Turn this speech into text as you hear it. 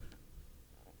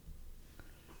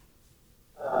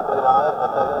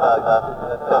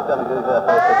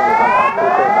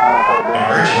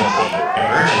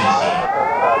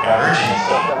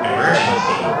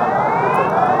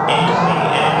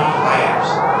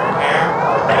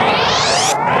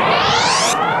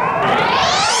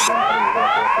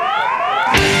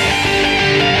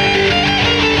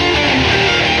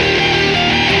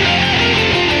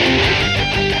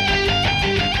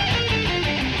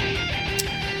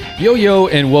Yo,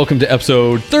 and welcome to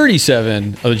episode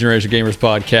 37 of the Generation Gamers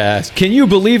podcast. Can you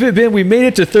believe it, Ben? We made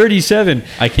it to 37.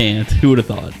 I can't. Who would have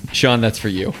thought? Sean, that's for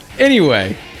you.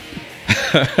 Anyway,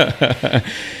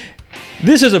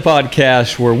 this is a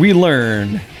podcast where we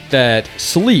learn that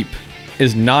sleep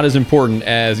is not as important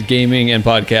as gaming and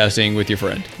podcasting with your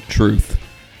friend. Truth.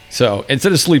 So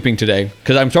instead of sleeping today,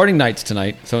 because I'm starting nights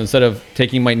tonight, so instead of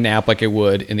taking my nap like I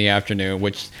would in the afternoon,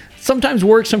 which sometimes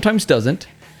works, sometimes doesn't,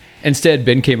 instead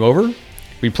Ben came over.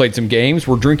 We played some games.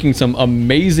 We're drinking some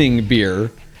amazing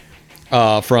beer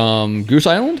from Goose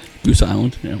Island. Goose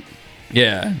Island, yeah.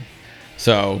 Yeah.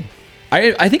 So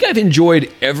I think I've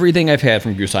enjoyed everything I've had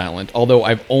from Goose Island, although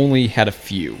I've only had a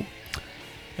few.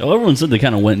 Well, everyone said they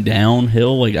kind of went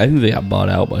downhill. Like, I think they got bought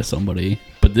out by somebody.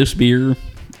 But this beer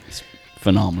is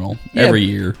phenomenal every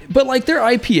year. But like their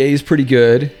IPA is pretty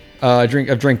good. I've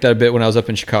drank that a bit when I was up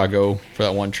in Chicago for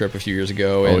that one trip a few years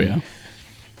ago. And yeah.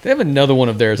 They have another one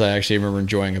of theirs I actually remember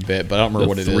enjoying a bit, but I don't remember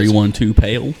what it is. 312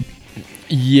 Pale?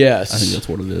 Yes. I think that's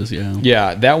what it is, yeah.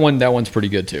 Yeah, that one's pretty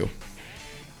good too.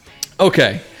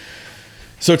 Okay.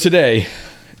 So today,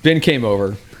 Ben came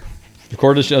over.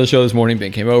 Recorded the show this morning.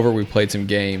 Ben came over. We played some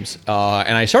games.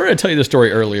 And I started to tell you the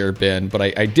story earlier, Ben, but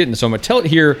I didn't. So I'm going to tell it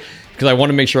here because I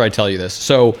want to make sure I tell you this.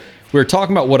 So we were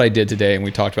talking about what I did today, and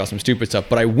we talked about some stupid stuff,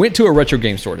 but I went to a retro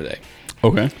game store today.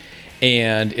 Okay.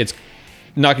 And it's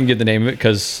not going to give the name of it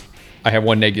because I have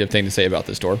one negative thing to say about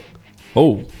this store.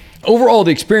 Oh. Overall,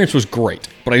 the experience was great,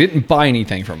 but I didn't buy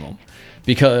anything from them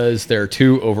because they're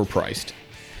too overpriced.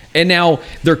 And now,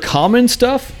 their common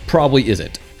stuff probably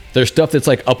isn't. There's stuff that's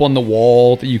like up on the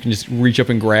wall that you can just reach up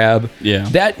and grab.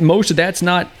 Yeah. Most of that's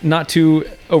not too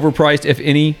overpriced, if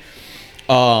any.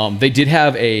 They did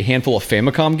have a handful of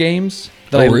Famicom games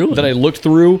that I looked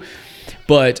through,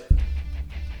 but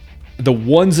the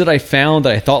ones that I found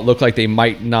that I thought looked like they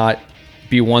might not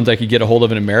be ones I could get a hold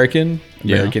of in American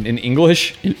in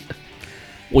English.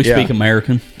 We speak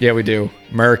American. Yeah, we do.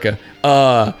 America.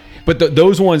 But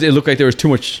those ones, it looked like there was too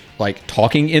much like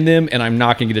talking in them, and I'm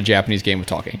not going to get a Japanese game with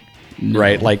talking. No.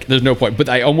 Right? Like, there's no point. But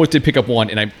I almost did pick up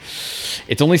one, and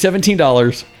it's only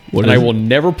 $17, and I will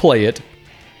never play it,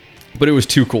 but it was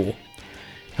too cool.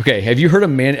 Okay, have you heard of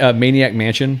Maniac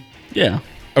Mansion? Yeah.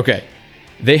 Okay.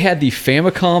 They had the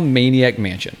Famicom Maniac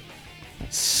Mansion.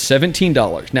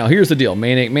 $17. Now, here's the deal.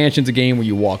 Maniac Mansion's a game where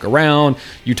you walk around,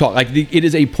 you talk. It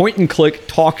is a point-and-click,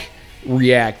 talk,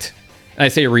 react. And I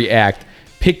say react.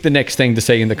 Pick the next thing to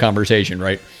say in the conversation,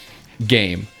 right?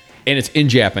 Game. And it's in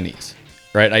Japanese,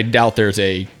 right? I doubt there's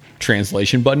a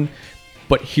translation button.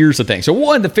 But here's the thing. So,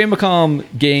 one, the Famicom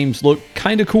games look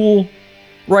kind of cool,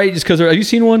 right? Just because have you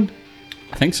seen one?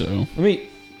 I think so.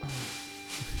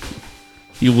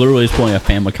 He literally is pulling a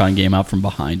Famicom game out from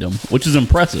behind him, which is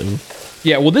impressive.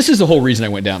 Yeah, well, this is the whole reason I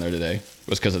went down there today,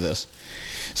 was because of this.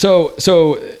 So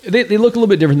they look a little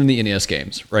bit different than the NES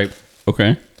games, right?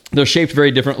 Okay. They're shaped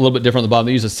very different, a little bit different on the bottom.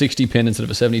 They use a 60 pin instead of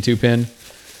a 72 pin.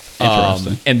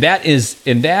 Interesting. And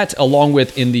that along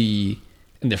with in the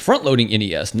front loading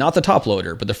NES, not the top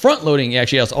loader, but the front loading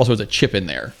actually also has a chip in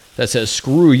there that says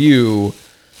 "screw you."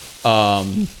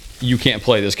 You can't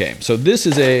play this game. So this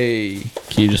is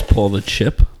Can you just pull the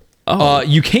chip? Oh.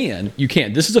 You can.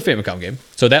 This is a Famicom game.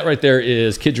 So that right there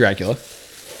is Kid Dracula.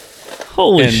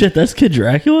 Holy shit, that's Kid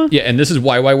Dracula? Yeah, and this is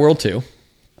YY World 2.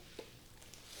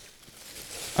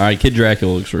 All right, Kid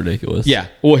Dracula looks ridiculous. Yeah.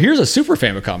 Well, here's a Super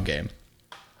Famicom game.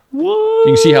 What?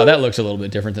 You can see how that looks a little bit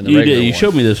different than the regular one. You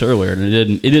showed me this earlier, and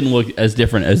it didn't look as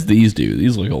different as these do.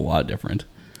 These look a lot different.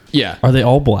 Yeah. Are they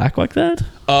all black like that?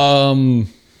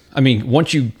 I mean,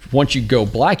 once you go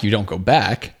black, you don't go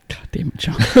back. God damn it,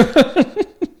 John.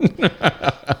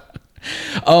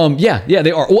 Yeah,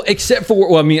 they are. Well, except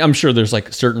for, I'm sure there's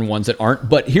like certain ones that aren't.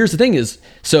 But here's the thing is,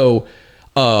 so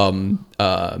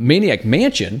Maniac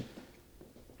Mansion,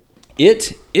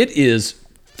 it is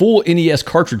full NES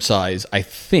cartridge size, I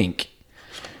think.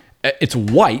 It's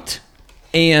white,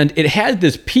 and it has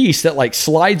this piece that like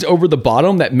slides over the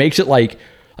bottom that makes it like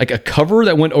a cover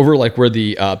that went over like where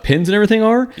the pins and everything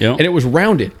are. Yeah. And it was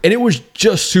rounded, and it was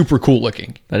just super cool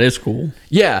looking. That is cool.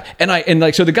 Yeah,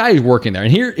 so the guy is working there,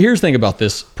 and here's the thing about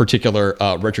this particular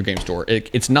retro game store.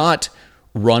 It's not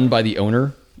run by the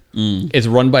owner. It's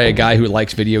run by a guy who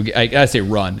likes video games. I say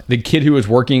run. The kid who is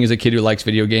working is a kid who likes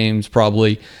video games,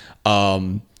 probably.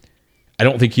 I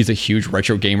don't think he's a huge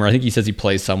retro gamer. I think he says he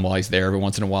plays some while he's there every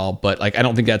once in a while, but like I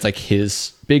don't think that's like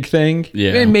his big thing.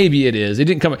 Yeah. And maybe it is. He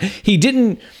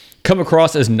didn't come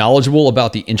across as knowledgeable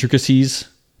about the intricacies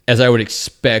as I would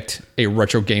expect a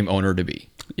retro game owner to be.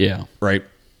 Yeah. Right.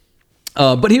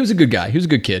 But he was a good guy. He was a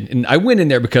good kid. And I went in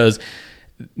there because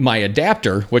my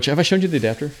adapter, which have I shown you the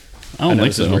adapter? I don't know think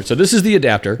this is so. weird. So this is the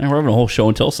adapter. And we're having a whole show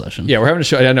and tell session. Yeah, we're having a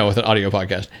show. I know, with an audio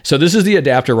podcast. So this is the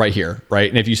adapter right here, right?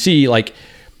 And if you see, like,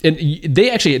 and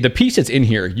they actually, the piece that's in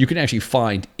here, you can actually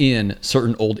find in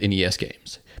certain old NES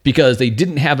games because they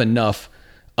didn't have enough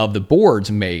of the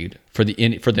boards made for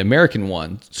the American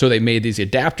one, so they made these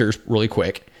adapters really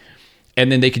quick,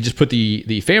 and then they could just put the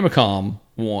Famicom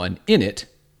one in it,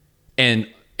 and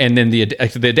then the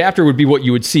adapter would be what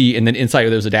you would see, and then inside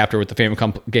of those adapter with the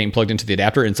Famicom game plugged into the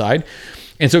adapter inside.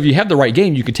 And so if you have the right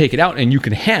game, you can take it out and you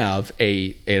can have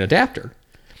an adapter.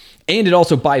 And it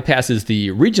also bypasses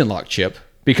the region lock chip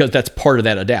because that's part of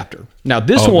that adapter. Now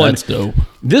this one, that's dope.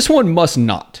 This one must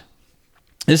not.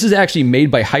 This is actually made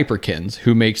by Hyperkins,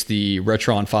 who makes the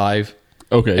Retron 5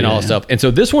 and all that stuff. And so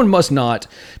this one must not,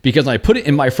 because when I put it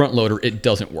in my front loader, it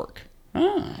doesn't work.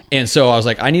 And so I was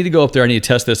like, I need to go up there. I need to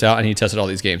test this out. I need to test all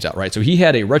these games out, right? So he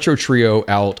had a Retro Trio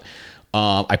out.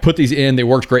 I put these in. They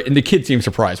worked great. And the kid seemed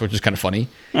surprised, which is kind of funny,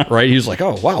 right? He was like,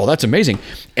 oh, wow, that's amazing.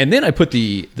 And then I put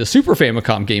the Super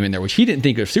Famicom game in there, which he didn't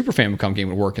think a Super Famicom game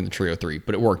would work in the Trio 3,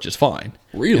 but it worked just fine.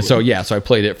 Really? And so, yeah, so I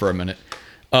played it for a minute.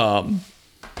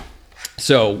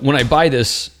 So when I buy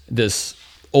this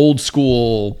old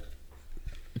school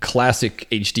classic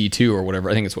HD2 or whatever,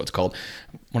 I think it's what it's called,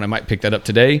 when I might pick that up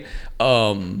today,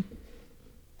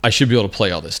 I should be able to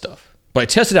play all this stuff. But I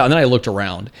tested it out and then I looked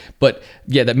around. But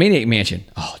yeah, that Maniac Mansion,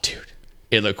 oh dude,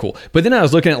 it looked cool. But then I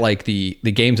was looking at like the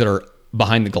games that are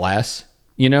behind the glass,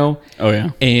 you know? Oh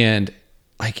yeah. And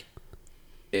like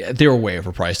they were way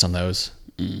overpriced on those.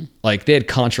 Like they had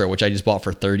Contra, which I just bought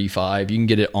for $35. You can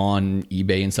get it on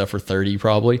eBay and stuff for $30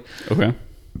 probably. Okay.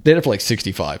 They had it for like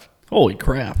 $65. Holy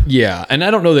crap. Yeah, and I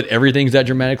don't know that everything's that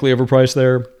dramatically overpriced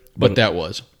there, but that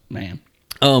was. Man.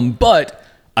 But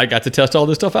I got to test all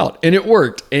this stuff out, and it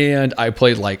worked. And I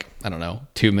played like, I don't know,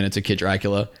 2 minutes of Kid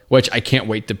Dracula, which I can't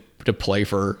wait to play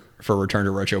for Return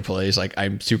to Retro Plays. Like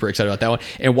I'm super excited about that one.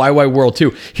 And YY World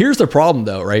 2. Here's the problem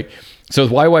though, right? So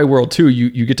with YY World 2,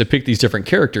 you get to pick these different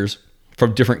characters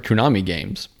from different Konami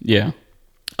games. Yeah.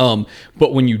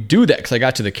 But when you do that, because I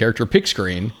got to the character pick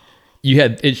screen, you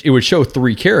had it would show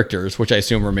 3 characters, which I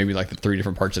assume are maybe like the 3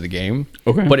 different parts of the game.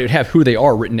 Okay. But it would have who they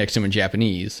are written next to them in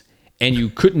Japanese, and you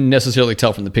couldn't necessarily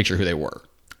tell from the picture who they were.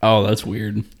 Oh, that's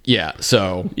weird. Yeah.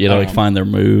 So You had to like find their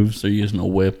moves. They're using a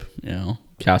whip,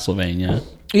 Castlevania.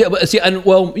 yeah, but see,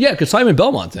 because Simon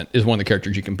Belmont is one of the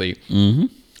characters you can beat. Mm-hmm.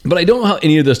 But I don't know how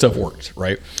any of this stuff works,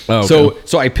 right? Oh, okay.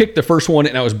 So I picked the first one,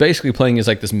 and I was basically playing as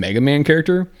like this Mega Man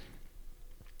character,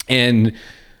 and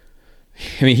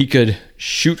I mean he could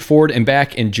shoot forward and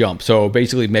back and jump. So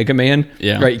basically Mega Man,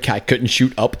 right? I couldn't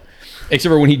shoot up,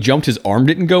 except for when he jumped, his arm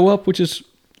didn't go up, which is.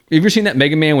 Have you ever seen that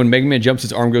Mega Man when Mega Man jumps,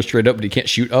 his arm goes straight up, but he can't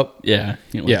shoot up? Yeah.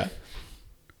 Yeah.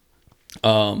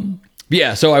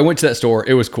 Yeah, so I went to that store.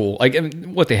 It was cool. Like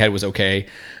what they had was okay.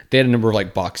 They had a number of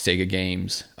like box Sega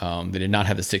games. They did not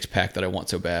have the 6-pack that I want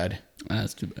so bad.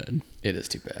 That's too bad. It is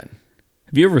too bad.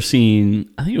 Have you ever seen,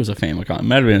 I think it was a Famicom, it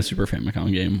might have been a Super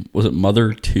Famicom game. Was it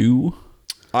Mother 2?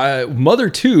 Mother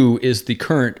 2 is the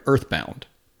current Earthbound.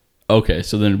 Okay,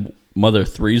 so then Mother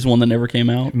 3 is the one that never came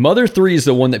out? Mother 3 is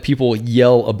the one that people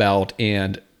yell about,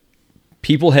 and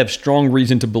people have strong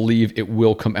reason to believe it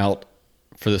will come out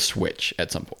for the Switch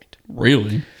at some point.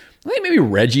 Really? I think maybe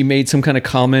Reggie made some kind of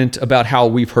comment about how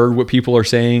we've heard what people are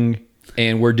saying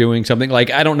and we're doing something.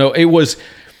 Like, I don't know.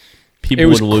 People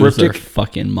would lose their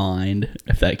fucking mind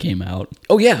if that came out.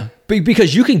 Oh, yeah.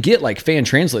 Because you can get like fan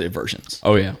translated versions.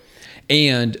 Oh, yeah.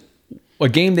 And a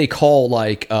game they call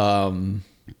like, so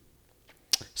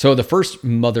the first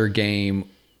Mother game,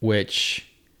 which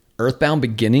Earthbound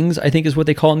Beginnings, I think is what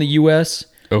they call in the US.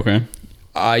 Okay.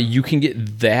 You can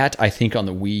get that, I think, on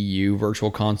the Wii U Virtual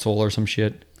Console or some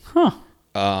shit. Huh.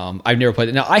 I've never played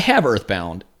it. Now, I have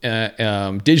Earthbound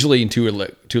digitally in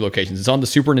two locations. It's on the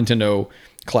Super Nintendo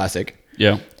Classic.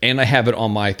 Yeah. And I have it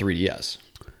on my 3DS.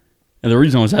 And the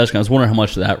reason I was asking, I was wondering how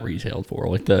much that retailed for,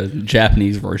 like the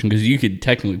Japanese version, because you could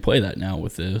technically play that now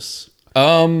with this.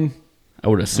 I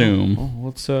would assume.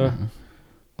 We'll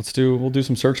do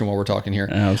some searching while we're talking here.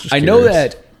 I know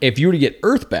that if you were to get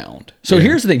Earthbound, so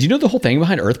here's the thing. Do you know the whole thing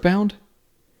behind Earthbound?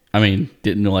 I mean,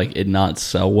 didn't like it not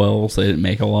sell well, so they didn't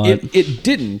make a lot? It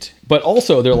didn't, but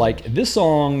also they're like, this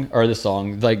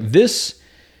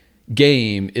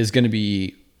game is going to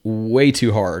be way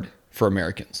too hard for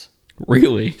Americans.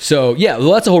 Really? So, yeah,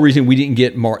 well, that's the whole reason we didn't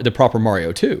get the proper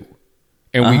Mario 2.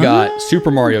 And we got Super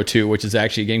Mario 2, which is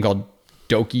actually a game called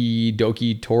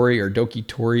Doki Tori or Doki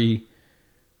Tori,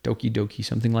 Doki,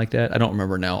 something like that. I don't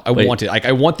remember now. I want it. Like,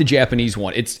 I want the Japanese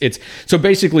one. It's so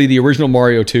basically the original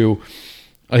Mario 2,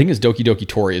 I think it's Doki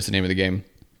Tori is the name of the game.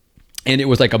 And it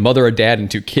was like a mother, a dad, and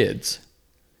 2 kids.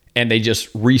 and they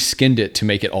just reskinned it to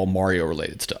make it all Mario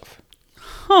related stuff.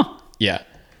 Huh. Yeah.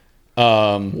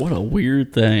 What a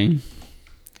weird thing.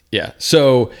 Yeah.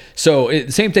 So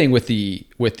same thing with the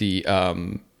with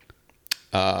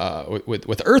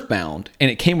Earthbound,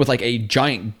 and it came with like a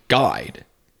giant guide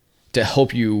to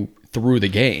help you through the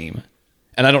game.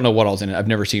 And I don't know what else in it. I've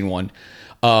never seen one.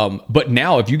 But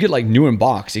now if you get like new in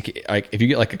box, like if you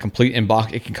get like a complete in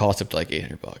box, it can cost up to like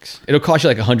 $800. It'll cost you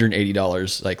like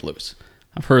 $180 like loose.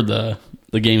 I've heard the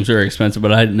game's very expensive,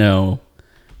 but I didn't know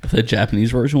if the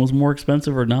Japanese version was more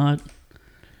expensive or not.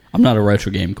 I'm not a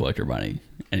retro game collector by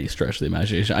any stretch of the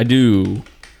imagination. I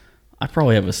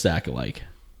probably have a stack of like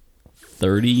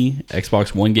 30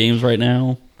 Xbox One games right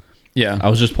now. Yeah. I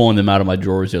was just pulling them out of my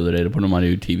drawers the other day to put on my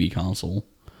new TV console.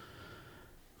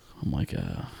 I'm like,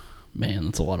 man,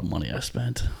 that's a lot of money I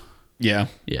spent. Yeah.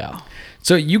 Yeah.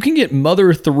 So you can get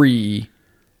Mother 3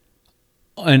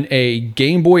 on a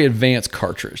Game Boy Advance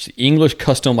cartridge. The English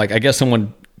custom, like I guess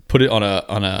someone put it on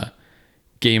a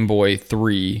Game Boy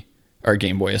 3 or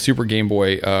a Super Game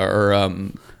Boy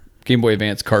Game Boy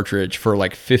Advance cartridge for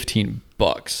like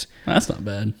 $15. That's not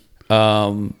bad.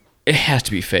 It has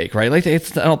to be fake, right? Like I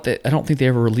don't think they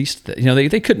ever released that. You know, they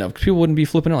couldn't have, because people wouldn't be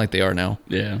flipping it like they are now.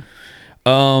 Yeah.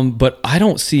 But I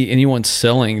don't see anyone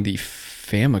selling the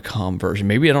Famicom version.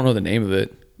 Maybe I don't know the name of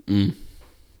it.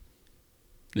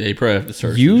 Yeah, you probably have to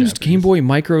search. Used Game Boy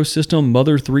Micro System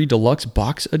Mother 3 Deluxe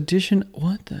Box Edition.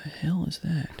 What the hell is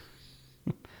that?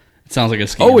 It sounds like a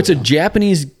scam. Oh, it's a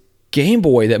Japanese Game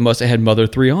Boy that must have had Mother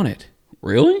 3 on it.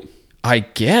 Really? I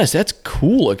guess. That's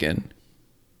cool looking.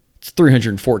 It's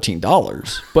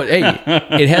 $314. But hey,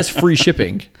 it has free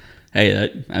shipping.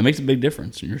 Hey, that makes a big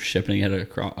difference when you're shipping it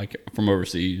across, like from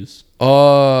overseas. Yeah,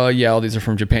 all these are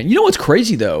from Japan. You know what's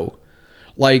crazy though?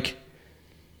 Like,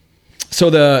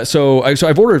 so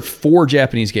I've ordered 4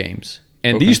 Japanese games,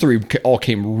 and these 3 all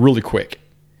came really quick.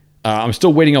 I'm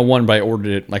still waiting on one, but I ordered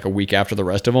it like a week after the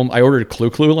rest of them. I ordered Clu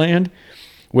Clu Land,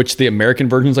 which the American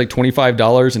version is like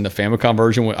 $25, and the Famicom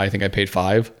version, I think I paid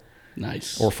 $5.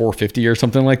 Nice. Or $4.50 or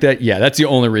something like that. Yeah, that's the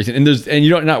only reason. And you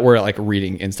don't not worry like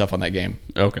reading and stuff on that game.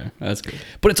 Okay, that's good.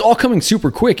 But it's all coming super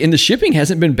quick, and the shipping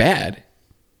hasn't been bad.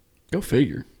 Go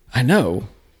figure. I know,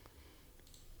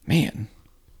 man.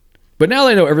 But now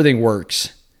that I know everything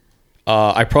works,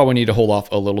 I probably need to hold off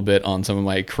a little bit on some of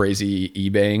my crazy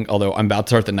eBaying. Although I'm about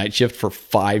to start the night shift for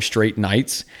 5 straight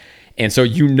nights. And so,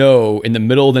 in the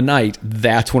middle of the night,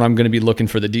 that's when I'm going to be looking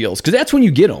for the deals. Because that's when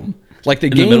you get them. Like the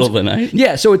games, middle of the night?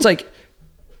 Yeah, so it's like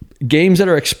games that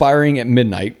are expiring at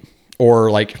midnight or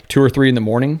like 2 or 3 in the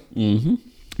morning. Mm-hmm.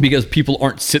 Because people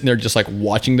aren't sitting there just like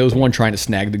watching those one trying to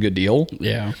snag the good deal.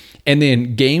 Yeah. And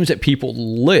then games that people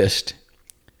list,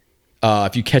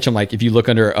 if you catch them, like if you look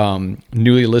under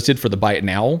newly listed for the buy it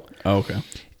now. Oh, okay.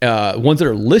 Ones that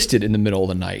are listed in the middle of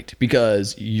the night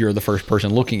because you're the first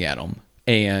person looking at them.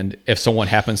 And if someone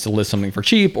happens to list something for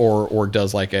cheap or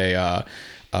does like a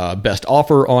best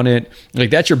offer on it, like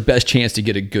that's your best chance to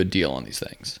get a good deal on these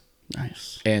things.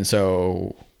 Nice. And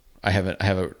so I have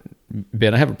a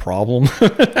problem.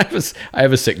 I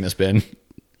have a sickness, Ben.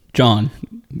 John,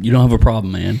 you don't have a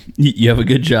problem, man. You have a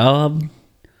good job.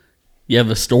 You have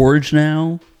a storage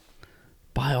now.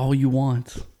 Buy all you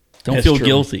want. Don't That's feel true.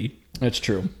 guilty. That's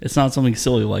true. It's not something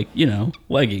silly like,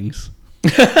 leggings.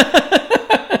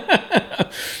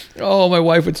 Oh, my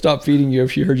wife would stop feeding you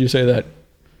if she heard you say that.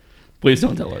 Please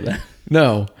don't tell her that.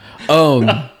 No.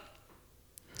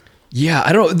 Yeah,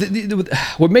 I don't know.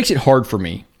 What makes it hard for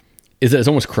me is that it's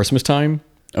almost Christmas time.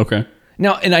 Okay.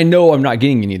 Now, and I know I'm not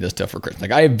getting any of this stuff for Christmas.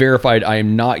 Like, I have verified I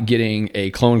am not getting a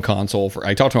clone console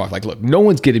I talked to my wife, like, look, no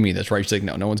one's getting me this, right? She's like,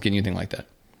 no one's getting anything like that.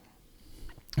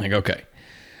 I'm like, okay.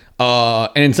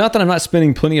 And it's not that I'm not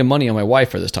spending plenty of money on my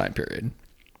wife for this time period,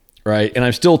 right? And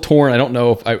I'm still torn. I don't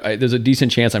know if there's a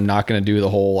decent chance I'm not going to do the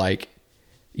whole, like,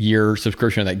 year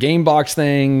subscription of that game box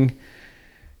thing,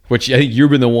 which I think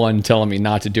you've been the one telling me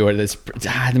not to do it.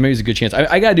 Maybe there's a good chance.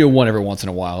 I got to do one every once in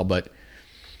a while, but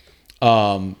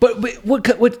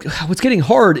what's getting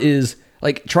hard is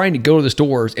like trying to go to the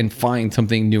stores and find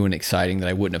something new and exciting that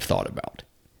I wouldn't have thought about.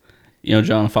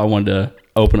 John, if I wanted to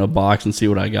open a box and see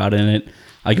what I got in it,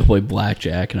 I could play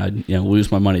blackjack and I'd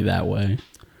lose my money that way.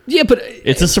 Yeah, but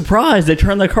it's a surprise. They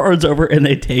turn the cards over and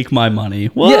they take my money.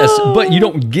 Whoa. Yes, but you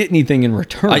don't get anything in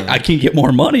return. I can get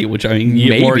more money, which I mean,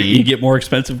 you get more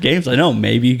expensive games. I know.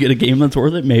 Maybe you get a game that's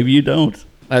worth it. Maybe you don't.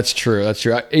 That's true.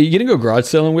 Are you gonna go garage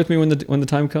selling with me when the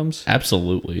time comes?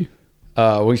 Absolutely.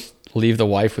 We leave the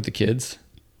wife with the kids.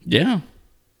 Yeah.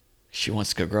 She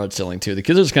wants to go garage selling too. The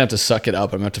kids are just gonna have to suck it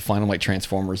up. I'm gonna have to find them like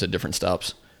Transformers at different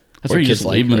stops. That's or what you kids just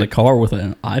leave them in the car with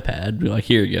an iPad. Be like,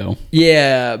 here you go.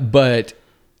 Yeah, but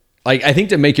Like, I think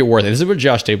to make it worth it, this is what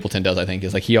Josh Stapleton does, I think,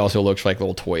 is like he also looks for like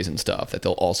little toys and stuff that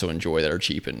they'll also enjoy that are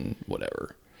cheap and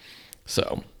whatever.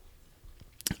 So,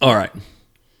 all right.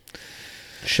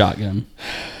 Shotgun.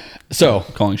 So,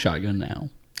 I'm calling shotgun now.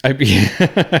 you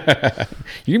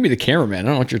can be the cameraman. I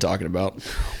don't know what you're talking about.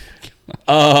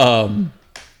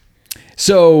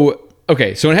 So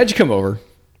when I had you come over,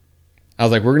 I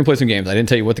was like, we're going to play some games. I didn't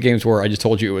tell you what the games were. I just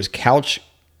told you it was couch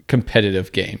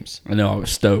competitive games. I know, I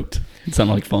was stoked. It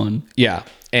sounded like fun. Yeah.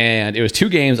 And it was 2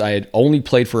 games I had only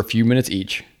played for a few minutes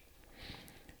each.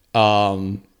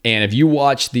 And if you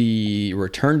watch the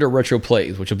Return to Retro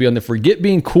Plays, which will be on the Forget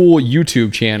Being Cool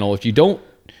YouTube channel, if you don't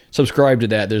subscribe to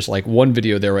that, there's like one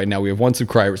video there right now. We have one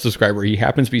subscriber. He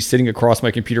happens to be sitting across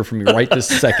my computer from me right this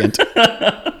second.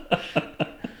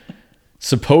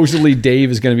 Supposedly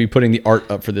Dave is going to be putting the art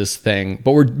up for this thing,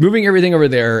 but we're moving everything over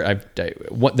there.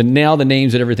 Now the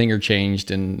names and everything are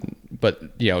changed,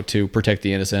 but to protect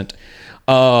the innocent.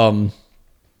 So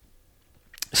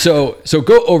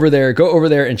go over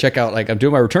there and check out. Like, I'm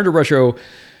doing my Return to Retro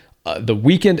the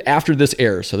weekend after this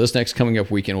airs. So this next coming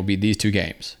up weekend will be these 2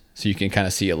 games, so you can kind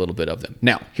of see a little bit of them.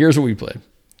 Now, here's what we played.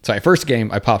 So my first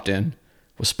game I popped in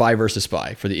was Spy vs.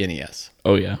 Spy for the NES.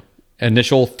 Oh yeah.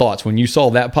 Initial thoughts when you saw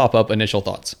that pop up. Initial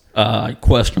thoughts.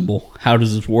 Questionable. How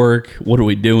does this work? What are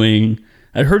we doing?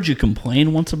 I heard you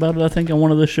complain once about it, I think, on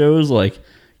one of the shows. Like,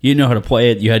 you know how to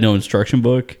play it. You had no instruction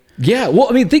book. Yeah. Well,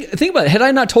 I mean, think about it. Had I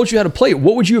not told you how to play it,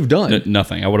 what would you have done?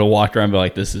 Nothing. I would have walked around and be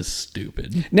like, this is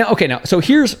stupid. Now, so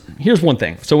here's one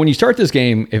thing. So when you start this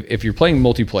game, if you're playing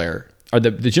multiplayer, or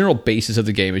the general basis of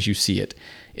the game as you see it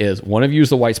is one of you is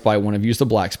the white spy, one of you is the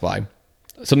black spy.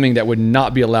 Something that would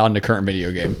not be allowed in the current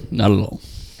video game. Not at all.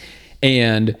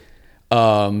 And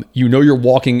you're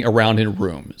walking around in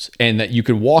rooms, and that you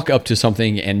can walk up to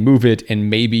something and move it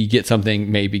and maybe get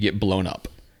something, maybe get blown up.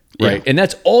 Right. Yeah. And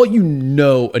that's all you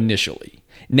know initially.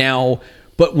 Now,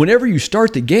 but whenever you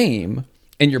start the game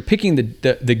and you're picking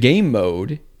the game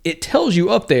mode, it tells you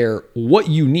up there what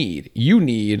you need. You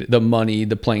need the money,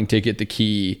 the plane ticket, the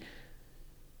key,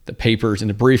 the papers, and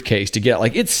the briefcase to get,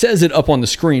 like, it says it up on the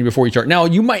screen before you start. Now,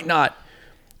 you might not,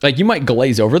 like, you might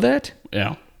glaze over that.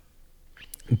 Yeah.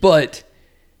 But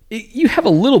you have a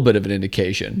little bit of an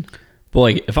indication. But,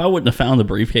 like, if I wouldn't have found the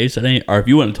briefcase today, or if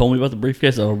you wouldn't have told me about the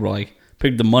briefcase, I would have, like,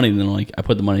 picked the money, and then, like, I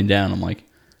put the money down. I'm like,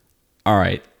 all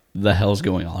right, the hell's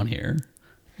going on here?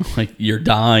 Like, you're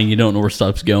dying. You don't know where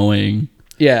stuff's going.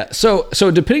 Yeah, so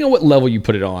depending on what level you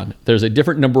put it on, there's a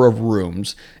different number of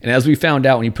rooms. And as we found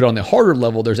out, when you put it on the harder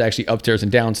level, there's actually upstairs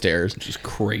and downstairs. Which is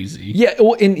crazy. Yeah,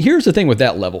 well, and here's the thing with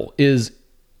that level is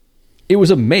it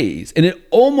was a maze, and it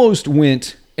almost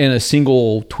went in a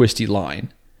single twisty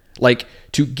line. Like,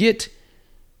 to get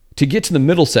to the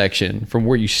middle section from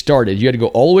where you started, you had to go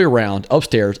all the way around,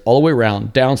 upstairs, all the way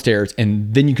around, downstairs,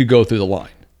 and then you could go through the line,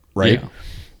 right? Yeah.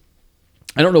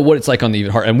 I don't know what it's like on the even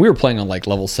hard. And we were playing on like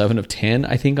level 7 of 10,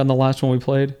 I think, on the last one we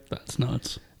played. That's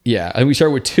nuts. Yeah. And we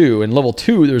started with 2. And level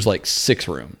 2, there's like 6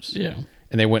 rooms. Yeah.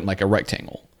 And they went in like a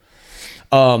rectangle.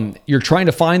 You're trying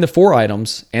to find the 4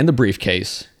 items and the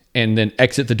briefcase and then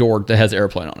exit the door that has the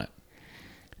airplane on it.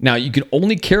 Now, you can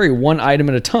only carry 1 item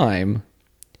at a time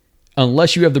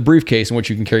unless you have the briefcase, in which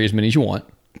you can carry as many as you want.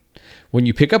 When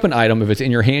you pick up an item, if it's in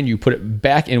your hand, you put it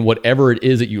back in whatever it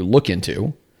is that you look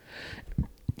into.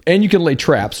 And you can lay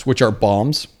traps, which are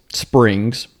bombs,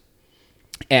 springs,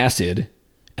 acid.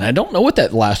 And I don't know what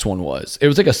that last one was. It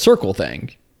was like a circle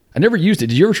thing. I never used it.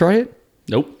 Did you ever try it?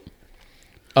 Nope.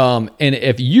 And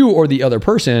if you or the other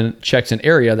person checks an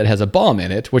area that has a bomb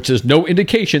in it, which is no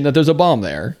indication that there's a bomb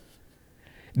there,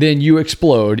 then you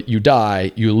explode, you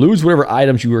die, you lose whatever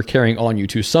items you were carrying on you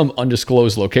to some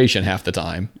undisclosed location half the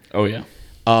time. Oh, yeah.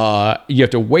 You have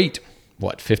to wait,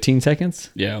 15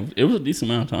 seconds? Yeah, it was a decent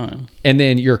amount of time. And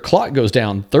then your clock goes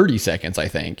down 30 seconds, I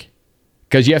think.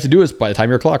 Because you have to do this by the time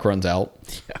your clock runs out.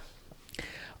 Yeah.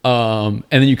 And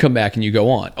then you come back and you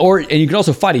go on. And you can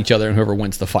also fight each other, and whoever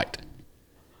wins the fight.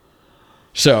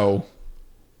 So,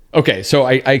 okay, so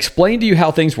I explained to you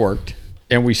how things worked,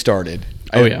 and we started.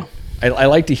 Yeah. I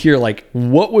like to hear, like,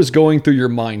 what was going through your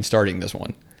mind starting this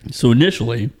one? So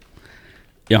initially,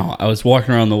 I was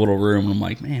walking around the little room, and I'm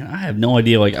like, man, I have no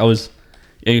idea. Like, so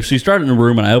you started in a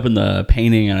room, and I opened the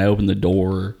painting, and I opened the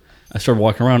door. I started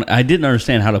walking around. I didn't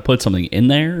understand how to put something in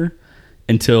there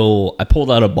until I pulled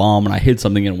out a bomb, and I hid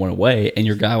something, and it went away. And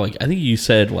your guy, like, I think you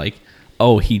said, like,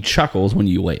 oh, he chuckles when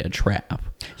you lay a trap.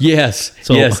 Yes,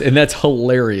 and that's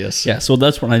hilarious. Yeah, so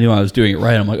that's when I knew I was doing it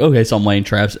right. I'm like, okay, so I'm laying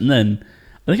traps, and then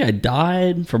I think I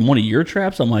died from one of your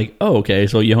traps. I'm like, oh, okay,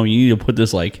 so you need to put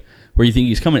this, like, where you think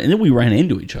he's coming. And then we ran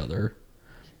into each other,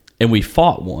 and we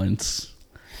fought once.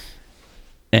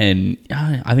 and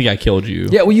I think I killed you.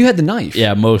 Yeah, well, you had the knife.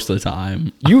 Yeah, most of the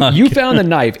time. You found the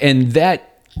knife, and that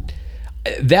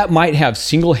might have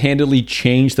single-handedly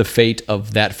changed the fate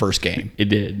of that first game. It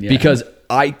did, yeah. Because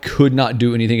I could not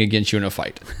do anything against you in a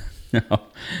fight. No.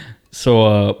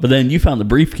 So, but then you found the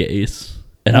briefcase,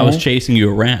 and I was chasing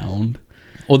you around.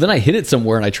 Well, then I hid it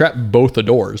somewhere, and I trapped both the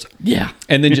doors. Yeah.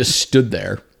 And then just stood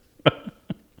there.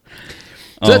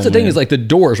 So that's the thing, is like the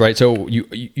doors, right? So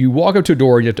you walk up to a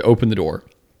door, and you have to open the door,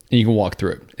 and you can walk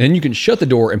through it. And then you can shut the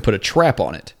door and put a trap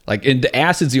on it. Like, and the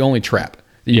acid's the only trap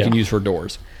that you can use for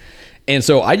doors. And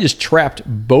so I just trapped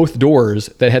both doors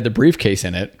that had the briefcase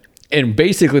in it. And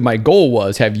basically my goal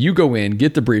was have you go in,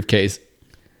 get the briefcase,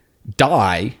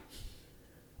 die,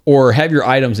 or have your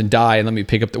items and die and let me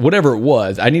pick up whatever it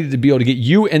was. I needed to be able to get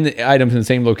you and the items in the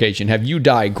same location, have you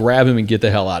die, grab him, and get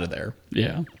the hell out of there.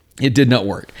 Yeah. It did not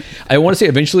work. I want to say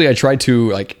eventually I tried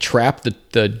to like trap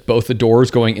both the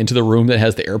doors going into the room that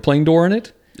has the airplane door in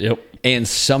it. Yep. And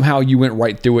somehow you went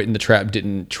right through it and the trap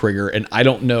didn't trigger. And I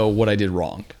don't know what I did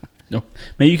wrong. No.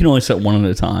 Maybe you can only set one at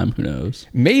a time. Who knows?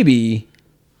 Maybe,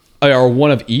 or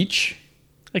one of each.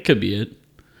 That could be it.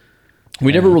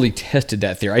 We never really tested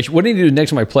that theory. What I need to do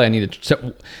next time I play, I need to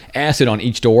set acid on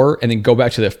each door and then go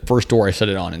back to the first door I set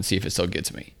it on and see if it still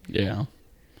gets me. Yeah.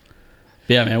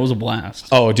 Yeah, man, it was a blast.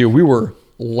 Oh, dude, we were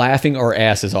laughing our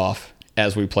asses off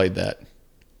as we played that.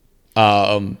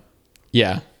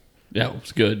 Yeah. Yeah, it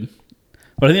was good.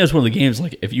 But I think that's one of the games,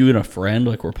 like, if you and a friend,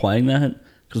 like, were playing that,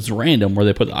 because it's random where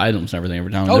they put the items and everything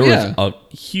every time. There was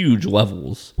huge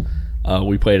levels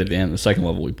we played at the end, the second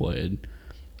level we played.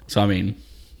 So, I mean,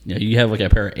 yeah, you have, like, a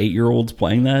pair of 8-year-olds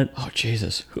playing that. Oh,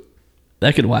 Jesus.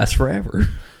 That could last forever.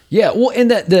 Yeah, well,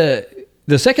 and the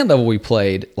second level we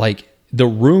played, like, the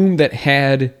room that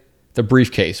had the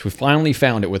briefcase, we finally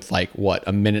found it with, like, what,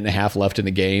 a minute and a half left in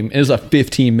the game. It was a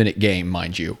 15-minute game,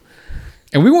 mind you.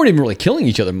 And we weren't even really killing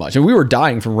each other much. And we were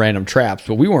dying from random traps,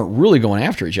 but we weren't really going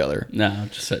after each other. No,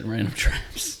 just setting random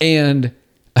traps. And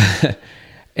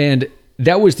and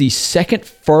that was the second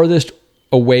farthest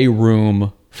away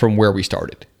room from where we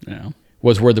started. Yeah.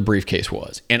 Was where the briefcase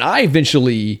was. And I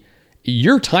eventually,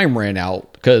 your time ran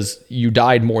out because you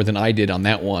died more than I did on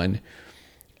that one.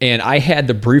 And I had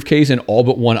the briefcase and all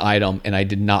but one item, and I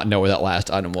did not know where that last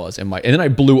item was. And then I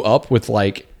blew up with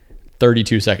like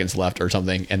 32 seconds left or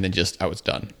something, and then I was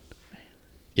done.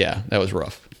 Yeah, that was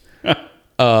rough. Yeah,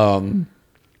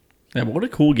 but what a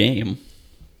cool game.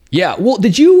 Yeah, well,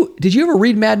 did you ever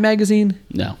read Mad Magazine?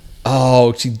 No.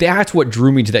 Oh, see, that's what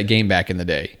drew me to that game back in the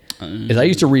day. Is I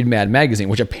used to read Mad Magazine,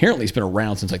 which apparently has been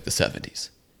around since like the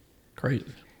 70s. Crazy.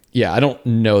 Yeah, I don't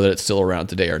know that it's still around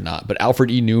today or not, but Alfred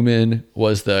E. Newman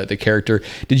was the character.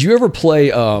 Did you ever play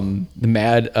the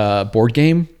Mad board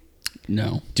game?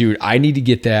 No. Dude, I need to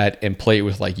get that and play it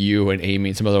with like you and Amy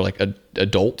and some other like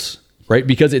adults, right?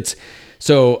 Because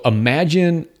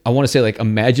imagine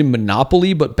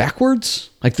Monopoly, but backwards.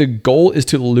 Like the goal is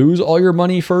to lose all your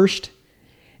money first.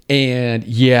 And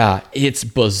yeah, it's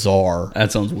bizarre.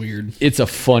 That sounds weird. It's a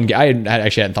fun game. I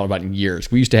actually hadn't thought about it in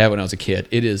years. We used to have it when I was a kid.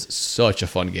 It is such a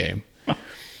fun game.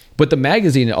 But the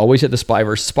magazine always had the spy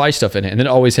versus spy stuff in it. And then it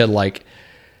always had like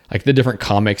the different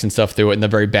comics and stuff through it. And the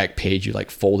very back page, you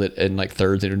like fold it in like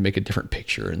thirds and it would make a different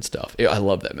picture and stuff. I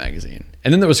love that magazine.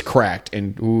 And then there was Cracked.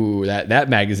 And ooh, that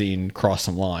magazine crossed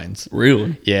some lines.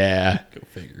 Really? Yeah. Go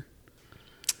figure.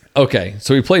 Okay,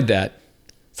 so we played that.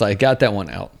 So I got that one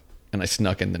out. And I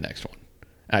snuck in the next one.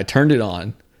 And I turned it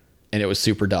on, and it was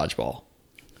Super Dodgeball.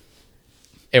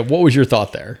 And what was your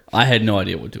thought there? I had no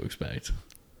idea what to expect.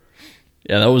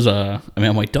 Yeah, that was I'm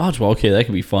like, Dodgeball, okay, that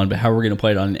could be fun, but how are we going to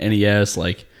play it on an NES?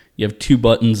 Like, you have 2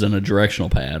 buttons and a directional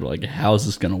pad. Like, how is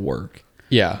this going to work?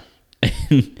 Yeah.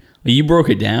 And you broke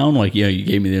it down. Like, you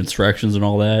gave me the instructions and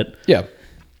all that. Yeah.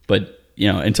 But,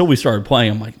 until we started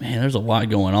playing, I'm like, man, there's a lot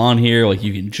going on here. Like,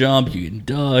 you can jump, you can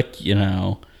duck,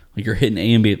 like you're hitting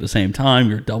A and B at the same time.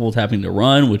 You're double tapping to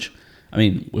run, which,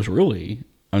 was really...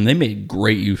 they made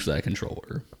great use of that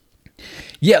controller.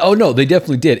 Yeah, oh no, they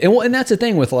definitely did. And that's the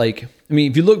thing with like...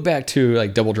 if you look back to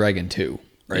like Double Dragon 2,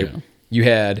 right? Yeah. You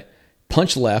had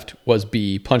punch left was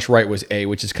B, punch right was A,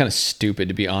 which is kind of stupid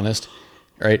to be honest,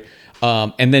 right?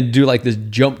 And then do like this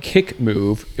jump kick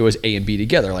move, it was A and B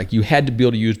together. Like you had to be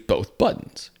able to use both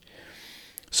buttons.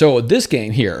 So this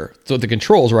game here, so the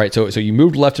controls, right? So you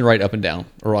moved left and right, up and down,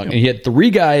 or wrong, and you had 3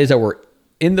 guys that were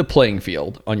in the playing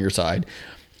field on your side,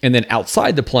 and then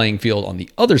outside the playing field on the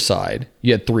other side,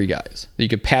 you had 3 guys that you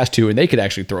could pass to, and they could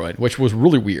actually throw it, which was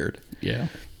really weird. Yeah.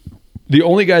 The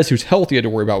only guys whose health you had to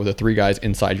worry about were the 3 guys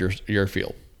inside your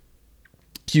field.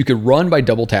 So you could run by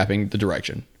double tapping the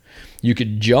direction. You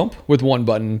could jump with one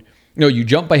button. No, you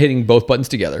jump by hitting both buttons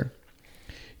together.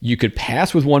 You could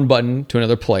pass with one button to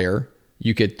another player.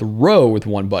 You could throw with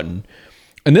one button.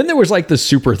 And then there was like the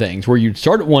super things where you'd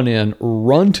start at one end,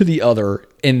 run to the other,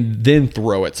 and then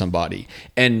throw at somebody.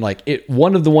 And like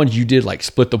one of the ones you did like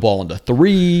split the ball into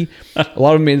 3. A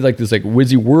lot of them made like this like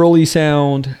whizzy whirly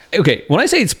sound. Okay, when I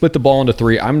say split the ball into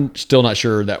 3, I'm still not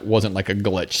sure that wasn't like a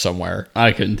glitch somewhere.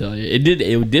 I couldn't tell you. It did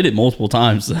it multiple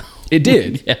times though. It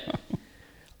did. Yeah.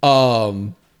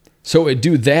 So it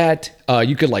do that.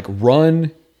 You could like run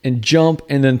and jump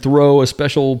and then throw a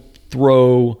special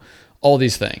throw, all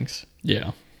these things.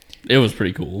 Yeah. It was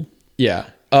pretty cool. Yeah.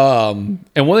 And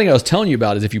one thing I was telling you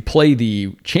about is if you play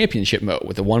the championship mode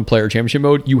with the one player championship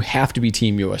mode, you have to be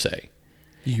Team USA.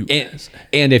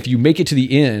 And if you make it to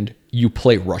the end, you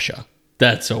play Russia.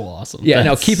 That's so awesome. Yeah.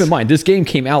 Now keep in mind, this game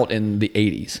came out in the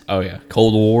 80s. Oh yeah.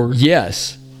 Cold War.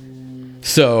 Yes.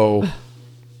 So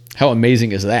how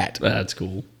amazing is that? That's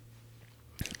cool.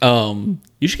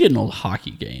 You should get an old hockey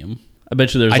game. I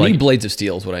bet you there's I like need Blades of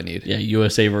Steel is what I need. yeah,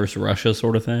 USA versus Russia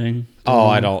sort of thing. Oh,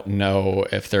 I don't know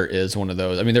if there is one of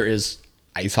those. I mean, there is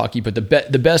ice hockey, but the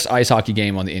best ice hockey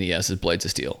game on the NES is Blades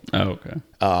of Steel. Oh, okay.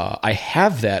 I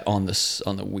have that on the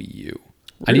Wii U.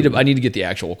 Really? I need to get the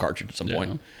actual cartridge at some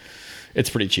point. It's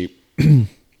pretty cheap.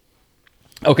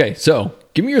 Okay, so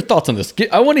give me your thoughts on this.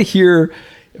 I want to hear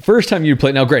first time you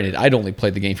played. Now, granted, I'd only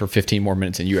played the game for 15 more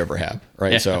minutes than you ever have,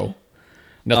 right? Yeah. So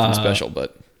nothing special,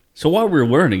 but So while we were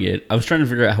learning it, I was trying to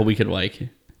figure out how we could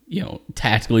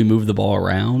tactically move the ball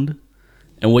around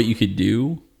and what you could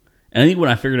do. And I think when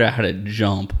I figured out how to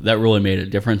jump, that really made a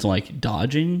difference in like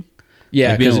dodging. yeah,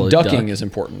 Like, being because able to ducking duck. is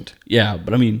important. Yeah,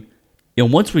 but I mean,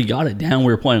 once we got it down,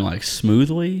 we were playing like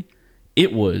smoothly.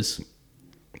 It was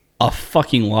a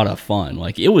fucking lot of fun.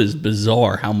 Like it was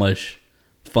bizarre how much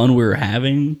fun we were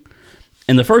having.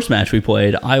 In the first match we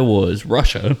played, I was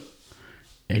Russia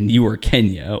and you were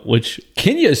Kenya, which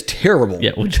Kenya is terrible.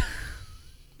 which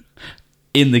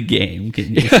in the game,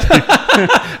 Kenya.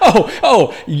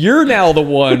 Oh, you're now the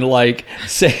one like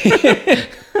saying.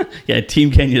 Yeah,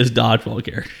 Team Kenya's dodgeball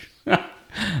character.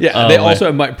 Yeah, they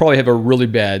also might probably have a really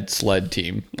bad sled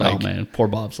team. Oh man, poor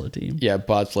bobsled team. Yeah,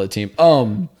 bobsled team.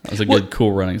 That was a good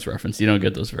Cool Runnings reference. You don't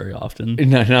get those very often.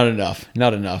 No, not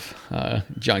enough.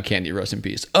 John Candy, rest in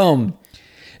peace.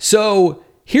 So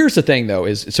here's the thing though,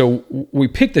 is so we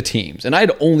picked the teams, and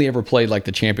I'd only ever played like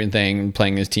the champion thing,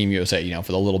 playing as Team USA,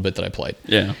 for the little bit that I played.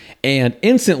 Yeah. And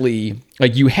instantly,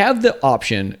 like you have the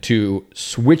option to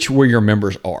switch where your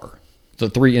members are. The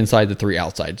 3 inside, the 3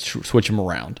 outside, switch them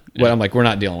around. Yeah. But I'm like, we're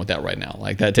not dealing with that right now.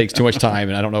 Like that takes too much time,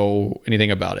 and I don't know anything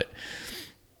about it.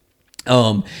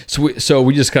 So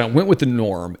we just kind of went with the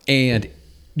norm, and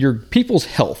your people's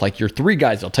health, like your 3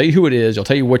 guys, they'll tell you who it is. They'll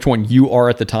tell you which one you are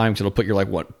at the time. So it'll put your like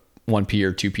 1P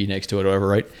or 2P next to it, or whatever,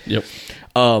 right? Yep.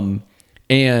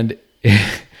 And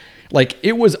like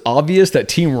it was obvious that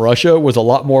Team Russia was a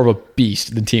lot more of a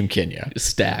beast than Team Kenya.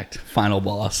 Stacked. Final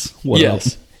boss. What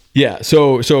Yes. up? Yeah.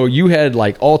 So you had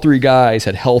like all 3 guys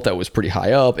had health that was pretty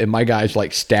high up, and my guys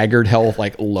like staggered health,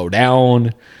 like low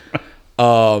down.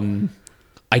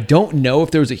 I don't know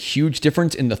if there was a huge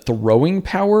difference in the throwing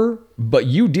power, but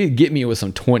you did get me with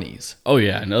some 20s. Oh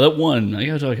yeah, no, that one. I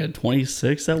got like a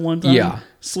 26 at one time. Yeah.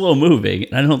 Slow moving.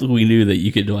 And I don't think we knew that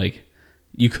you could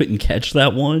you couldn't catch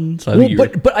that one. So I Well,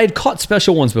 think but I'd caught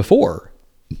special ones before.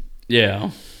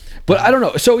 yeah. But I don't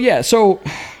know. So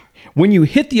when you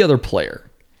hit the other player,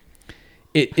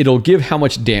 it'll give how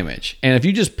much damage. And if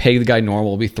you just peg the guy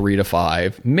normal, it'll be 3 to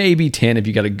 5, maybe 10 if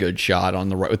you got a good shot on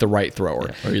the right with the right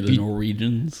thrower. Or the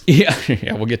Norwegians. Yeah,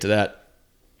 we'll get to that.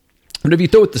 But if you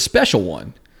throw it the special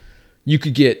one, you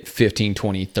could get 15,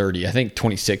 20, 30. I think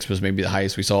 26 was maybe the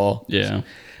highest we saw. Yeah.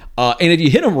 And if you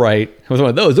hit them right with one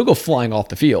of those, they'll go flying off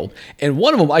the field. And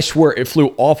one of them, I swear, it flew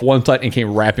off one side and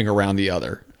came wrapping around the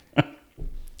other.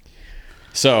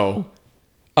 So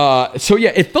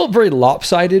yeah, it felt very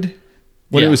lopsided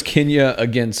when it was Kenya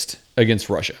against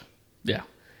Russia. Yeah.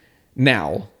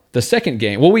 Now, the second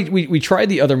game, well, we tried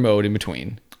the other mode in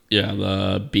between. Yeah,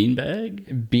 the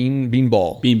beanbag?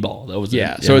 Beanball. Beanball. That was it.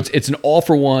 Yeah. So it's an all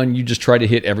for one. You just try to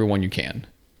hit everyone you can.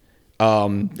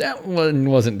 That one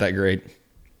wasn't that great.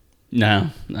 No,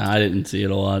 I didn't see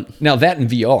it a lot. Now that in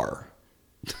VR.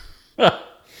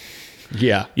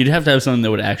 Yeah. You'd have to have something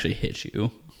that would actually hit you.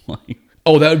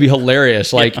 Oh, that would be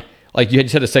hilarious. Like you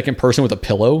just had a second person with a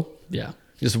pillow. Yeah.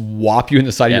 Just whop you in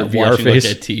the side of your VR watching, face.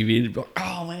 Like, a TV. And be like,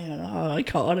 oh man, I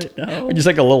caught it. No. Or just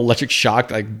like a little electric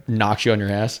shock like knocks you on your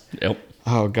ass. Yep.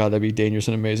 Oh god, that'd be dangerous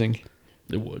and amazing.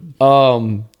 It would.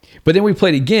 But then we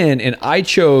played again, and I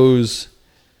chose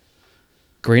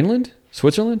Greenland,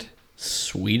 Switzerland.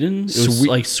 Sweden? It was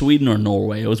like Sweden or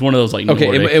Norway. It was one of those like Okay,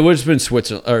 Nordic. it would have been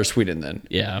Switzerland or Sweden then.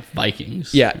 Yeah,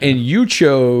 Vikings. Yeah, and you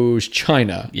chose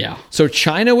China. Yeah. So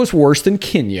China was worse than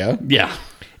Kenya, Yeah.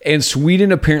 and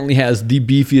Sweden apparently has the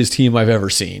beefiest team I've ever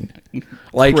seen.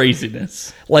 Like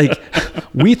Craziness. Like,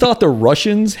 we thought the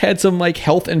Russians had some like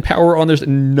health and power on this.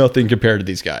 Nothing compared to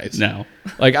these guys. No.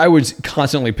 Like, I was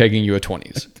constantly pegging you at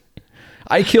 20s.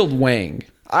 I killed Wang.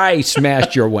 I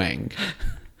smashed your Wang.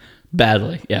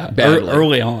 Badly. Yeah. Badly.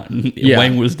 Early on. Yeah.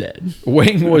 Wang was dead.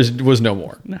 Wang was no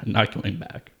more. Not coming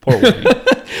back. Poor Wang.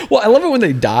 Well, I love it when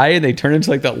they die and they turn into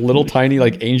like that little tiny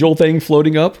like angel thing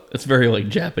floating up. It's very like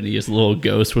Japanese little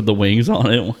ghost with the wings on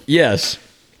it. Yes.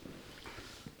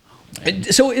 And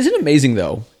so isn't it amazing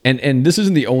though? And this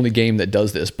isn't the only game that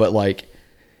does this, but like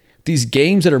these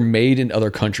games that are made in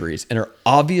other countries and are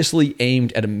obviously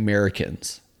aimed at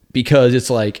Americans because it's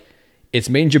like it's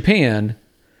made in Japan,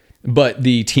 but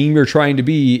the team you're trying to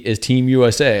be is Team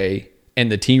USA,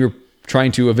 and the team you're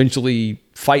trying to eventually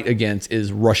fight against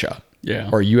is Russia. Yeah.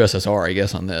 Or USSR, I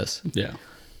guess, on this. Yeah.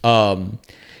 And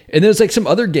there's like some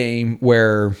other game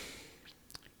where,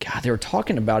 God, they were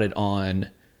talking about it on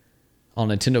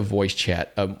Nintendo Voice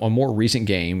Chat, a more recent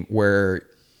game where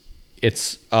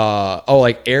it's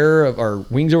like Air or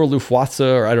Wings Over Luftwaffe,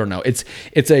 or I don't know.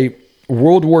 It's a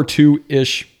World War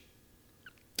II-ish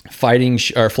fighting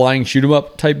or flying shoot 'em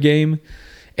up type game,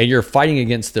 and you're fighting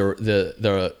against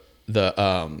the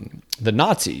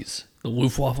Nazis. The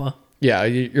Luftwaffe. Yeah,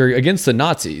 you're against the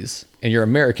Nazis and you're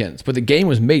Americans, but the game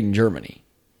was made in Germany.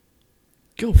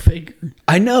 Go figure.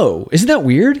 I know. Isn't that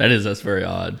weird? That's very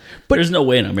odd. But there's no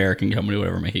way an American company would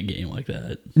ever make a game like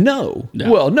that. No.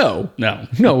 No. Well, no. No.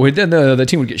 No, then the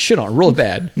team would get shit on real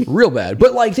bad. Real bad.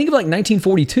 But like think of like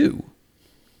 1942.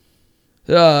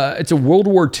 It's a World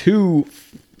War II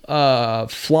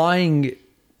flying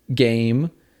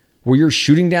game where you're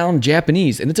shooting down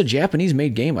Japanese, and it's a Japanese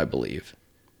made game, I believe.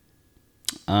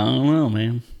 I don't know,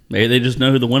 man. Maybe they just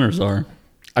know who the winners are.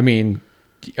 I mean,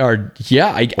 I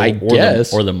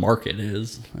guess. Or the market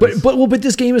is. But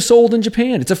this game is sold in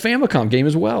Japan. It's a Famicom game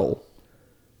as well.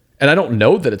 And I don't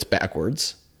know that it's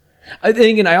backwards.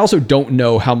 And I also don't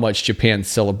know how much Japan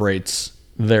celebrates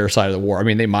their side of the war. I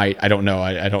mean, they might. I don't know.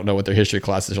 I don't know what their history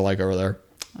classes are like over there.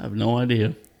 I have no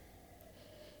idea.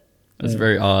 That's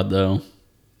very odd, though.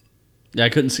 Yeah, I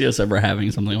couldn't see us ever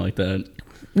having something like that.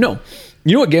 No.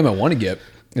 You know what game I want to get?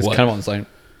 It's What? kind of on the side.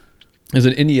 There's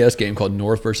an NES game called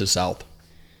North versus South.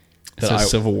 It's a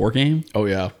Civil War game? Oh,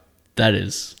 yeah. That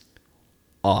is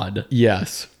odd.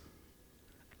 Yes.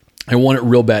 I want it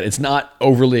real bad. It's not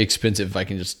overly expensive if I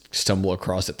can just stumble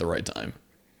across it at the right time.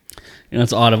 You know,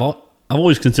 it's odd. I've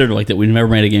always considered like that we've never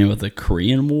made a game about the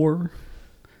Korean War.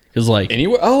 Because like...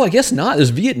 Anywhere? Oh, I guess not. There's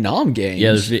Vietnam games.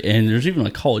 Yeah, there's even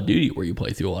like Call of Duty where you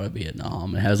play through a lot of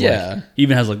Vietnam. It has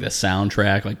even has like the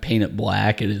soundtrack, like Paint It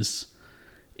Black. It is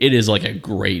like a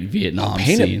great Vietnam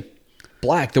scene.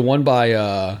 Black, the one by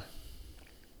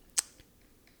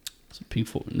It's a Pink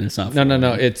Floyd. It's not.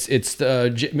 No. It's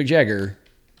Mick Jagger.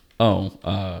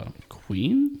 Oh,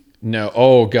 Queen? No.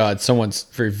 Oh God, someone's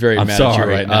very I'm mad sorry. at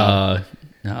you right now.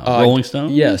 Rolling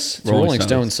Stone? Yes, it's a Rolling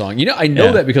Stones song. You know, I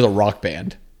know that because of Rock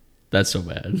Band. That's so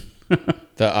bad.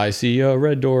 I see a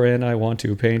red door and I want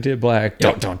to paint it black.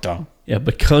 Yeah. Dun, dun, dun. Yeah,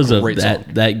 because Great of song.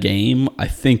 that game, I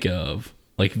think of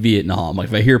like Vietnam. Like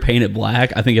if I hear Paint It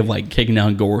Black, I think of like kicking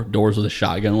down doors with a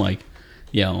shotgun, like,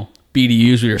 you know,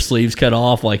 BDUs with your sleeves cut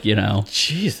off, like, you know.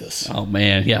 Jesus. Oh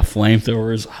man, yeah,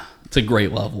 flamethrowers. It's a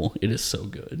great level. It is so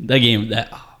good. That game, I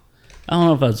don't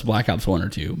know if that's Black Ops 1 or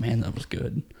 2. Man, that was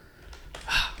good.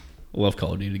 I love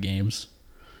Call of Duty games.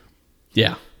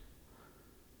 Yeah.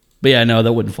 But yeah, no,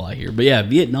 that wouldn't fly here. But yeah,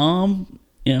 Vietnam,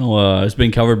 you know, has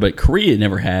been covered, but Korea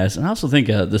never has. And I also think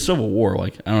the Civil War,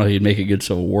 like, I don't know if you'd make a good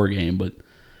Civil War game, but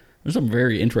there's some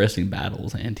very interesting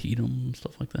battles, Antietam,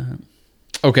 stuff like that.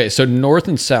 Okay, so North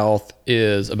and South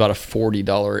is about a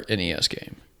 $40 NES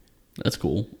game. That's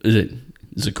cool. Is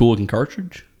it cool looking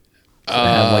cartridge? Does it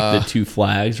have like the two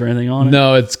flags or anything on it?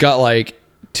 No, it's got like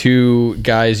two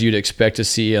guys you'd expect to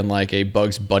see in like a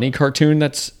Bugs Bunny cartoon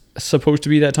that's supposed to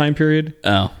be that time period.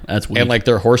 Oh, that's weird. And like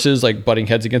their horses like butting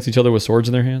heads against each other with swords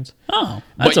in their hands. Oh,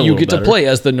 that's But a you little get better. to play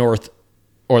as the North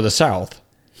or the South.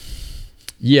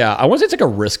 Yeah, I want to say it's like a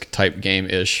Risk type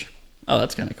game-ish. Oh,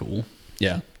 that's kind of cool.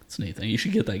 Yeah. That's a neat thing. You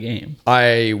should get that game.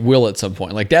 I will at some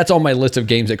point. Like that's on my list of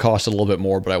games that cost a little bit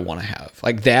more, but I want to have.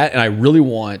 Like that, and I really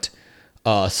want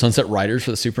Sunset Riders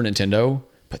for the Super Nintendo,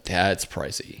 but that's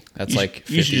pricey. That's like $50.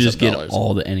 You should just get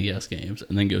all the NES games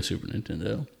and then go Super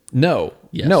Nintendo. No.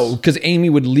 Yes. No, because Amy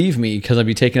would leave me because I'd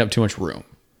be taking up too much room.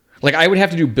 Like I would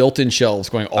have to do built-in shelves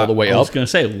going all the way I was up. going to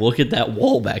say, look at that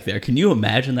wall back there. Can you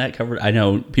imagine that covered? I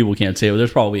know people can't see it, but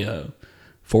there's probably a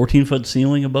 14-foot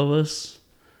ceiling above us.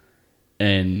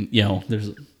 And,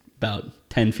 there's about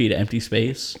 10 feet of empty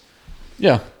space.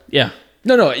 Yeah. Yeah.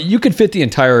 No, you could fit the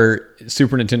entire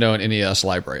Super Nintendo and NES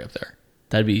library up there.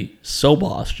 That'd be so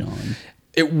boss, John.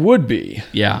 It would be.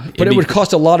 Yeah. But it would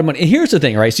cost a lot of money. And here's the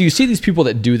thing, right? So you see these people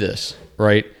that do this,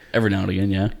 right? Every now and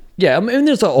again, yeah. Yeah, I mean,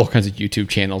 there's all kinds of YouTube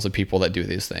channels of people that do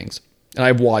these things. And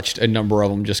I've watched a number of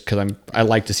them just because I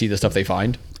like to see the stuff they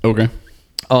find. Okay.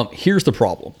 Here's the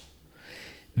problem.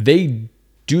 They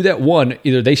do that one,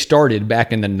 either they started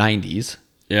back in the 90s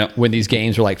when these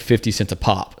games were like 50 cents a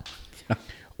pop.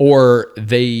 Or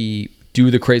they do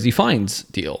the crazy finds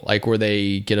deal, like where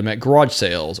they get them at garage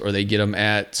sales or they get them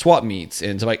at swap meets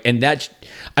and stuff like. And that,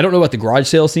 I don't know about the garage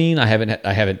sale scene. I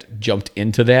haven't jumped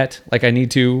into that like I need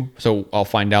to. So I'll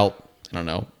find out. I don't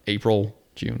know, April,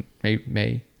 June,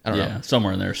 May. I don't know. Yeah,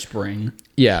 somewhere in there, spring.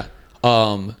 Yeah.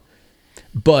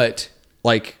 But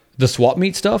like the swap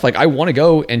meet stuff, like I want to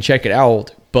go and check it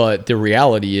out, but the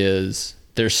reality is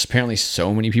there's apparently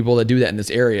so many people that do that in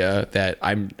this area that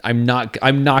I'm not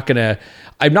gonna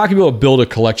be able to build a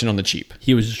collection on the cheap.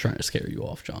 He was just trying to scare you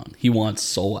off, John. He wants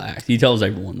Soul Axe. He tells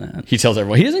everyone that. He tells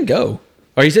everyone he doesn't go,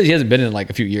 or he says he hasn't been in like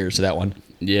a few years to that one.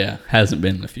 Yeah, hasn't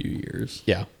been in a few years.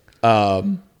 Yeah.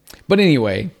 But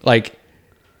anyway, like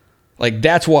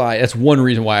that's one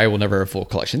reason why I will never have a full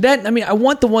collection. I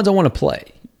want the ones I want to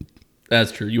play.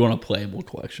 That's true. You want a playable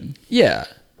collection. Yeah.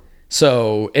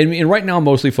 So, and right now I'm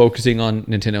mostly focusing on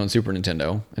Nintendo and Super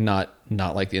Nintendo, and not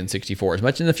like the N64 as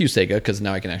much, and a few Sega, because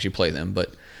now I can actually play them,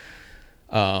 but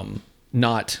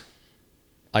not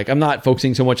like I'm not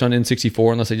focusing so much on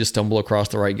N64 unless I just stumble across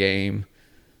the right game.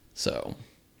 So,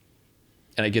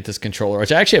 and I get this controller,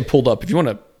 which I actually have pulled up. If you want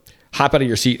to hop out of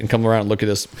your seat and come around and look at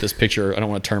this picture, I don't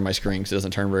want to turn my screen because it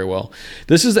doesn't turn very well.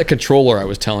 This is that controller I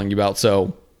was telling you about.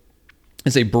 So,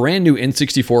 it's a brand new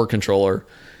N64 controller.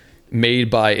 Made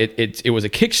by it was a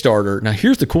Kickstarter. Now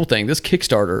here's the cool thing: this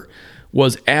Kickstarter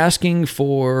was asking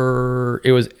for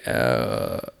I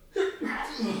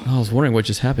was wondering what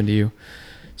just happened to you.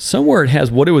 Somewhere it has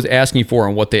what it was asking for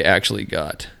and what they actually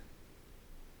got.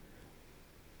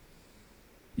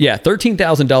 Yeah,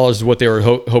 $13,000 is what they were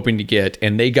hoping to get,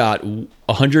 and they got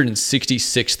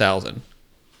 $166,000.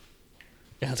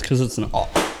 Yeah, it's because it's an. I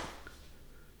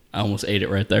almost ate it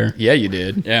right there. Yeah, you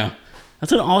did. Yeah.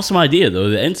 That's an awesome idea,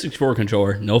 though. The N64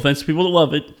 controller, no offense to people that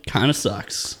love it, kind of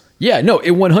sucks. Yeah, no,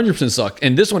 it 100% sucked.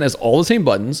 And this one has all the same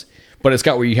buttons, but it's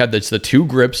got where you have the two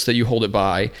grips that you hold it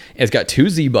by. And it's got two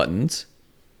Z buttons.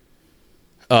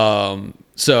 So,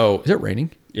 is it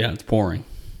raining? Yeah, it's pouring.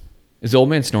 Is the old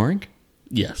man snoring?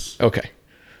 Yes. Okay.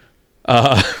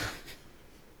 Did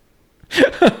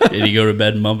he go to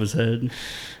bed and bump his head?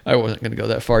 I wasn't going to go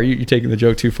that far. You taking the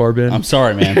joke too far, Ben? I'm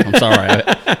sorry, man. I'm sorry.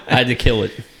 I had to kill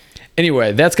it.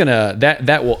 Anyway,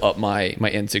 that will up my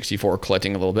N64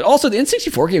 collecting a little bit. Also, the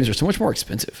N64 games are so much more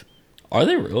expensive. Are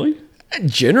they really?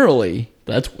 Generally.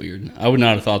 That's weird. I would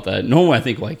not have thought that. Normally, I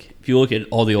think like if you look at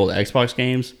all the old Xbox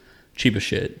games, cheap as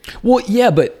shit. Well,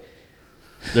 yeah, but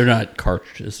they're not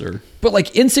cartridges or. But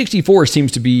like N64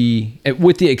 seems to be,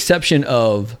 with the exception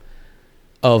of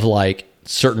like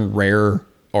certain rare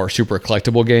or super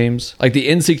collectible games, like the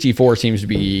N64 seems to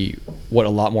be what a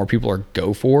lot more people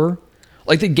go for.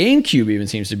 Like the GameCube even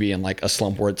seems to be in like a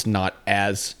slump where it's not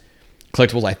as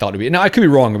collectible as I thought it would be. Now I could be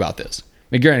wrong about this. I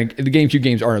mean, granted, the GameCube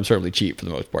games aren't absurdly cheap for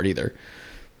the most part either.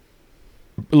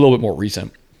 A little bit more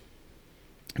recent.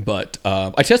 But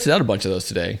I tested out a bunch of those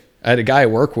today. I had a guy I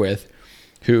work with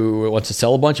who wants to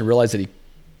sell a bunch and realized that he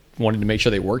wanted to make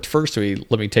sure they worked first, so he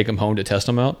let me take them home to test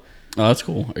them out. Oh, that's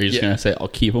cool. Are you just going to say, I'll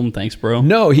keep them? Thanks, bro?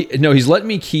 No, he's letting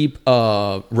me keep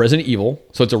Resident Evil.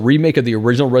 So it's a remake of the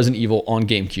original Resident Evil on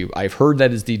GameCube. I've heard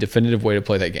that is the definitive way to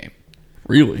play that game.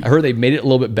 Really? I heard they made it a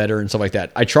little bit better and stuff like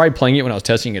that. I tried playing it when I was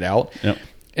testing it out. Yep.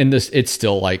 And it's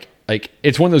still like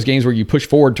it's one of those games where you push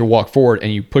forward to walk forward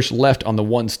and you push left on the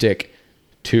one stick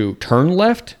to turn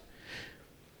left.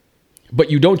 But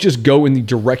you don't just go in the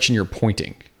direction you're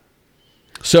pointing.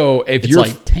 So if it's you're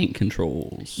like tank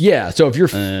controls. Yeah, so if you're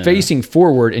facing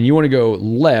forward and you want to go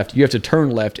left, you have to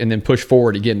turn left and then push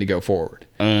forward again to go forward.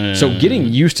 So getting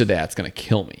used to that's going to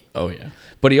kill me. Oh yeah.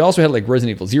 But he also had like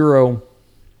Resident Evil 0.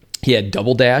 He had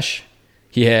Double Dash.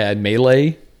 He had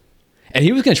Melee. And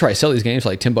he was going to try to sell these games for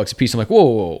like $10 a piece. I'm like,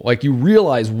 whoa. Like you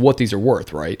realize what these are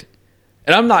worth, right?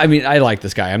 And I'm not, I mean, I like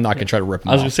this guy. I'm not going to try to rip him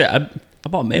off. I was going to say, I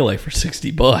bought Melee for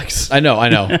 $60. I know.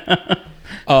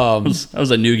 That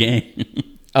was a new game.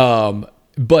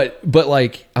 But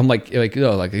like I'm like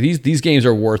these games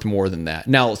are worth more than that.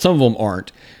 Now some of them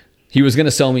aren't. he was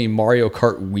gonna sell me Mario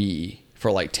Kart Wii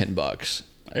for like $10,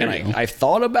 There and you go. I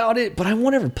thought about it, but I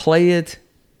won't ever play it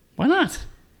Why not?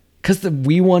 because the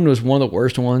Wii one was one of the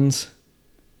worst ones.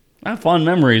 I have fond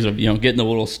memories of getting the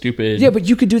little stupid. Yeah, but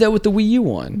you could do that with the Wii U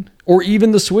one or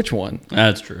even the Switch one.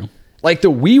 That's true. Like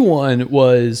the Wii one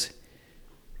was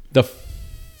the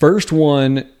first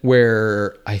one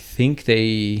where I think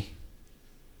they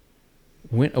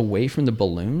went away from the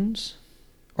balloons,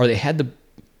 or they had the.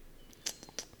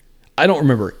 I don't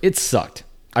remember. It sucked.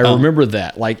 I remember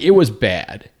that. Like it was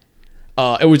bad.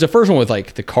 It was the first one with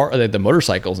like the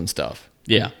motorcycles and stuff.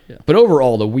 Yeah. But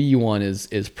overall, the Wii U one is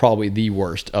probably the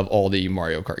worst of all the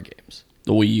Mario Kart games.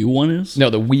 The Wii U one is? No,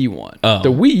 the Wii one. Oh.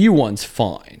 The Wii U one's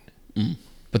fine,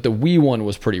 but the Wii one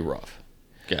was pretty rough.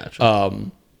 Gotcha.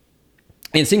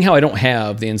 And seeing how I don't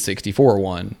have the N64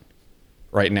 one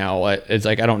right now, it's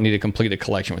like I don't need to complete a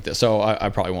collection with this, so I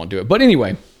probably won't do it. But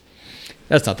anyway,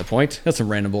 that's not the point. That's some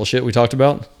random bullshit we talked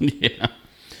about. Yeah.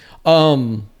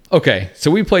 Okay, so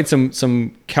we played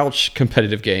some couch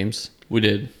competitive games. We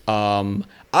did. Holy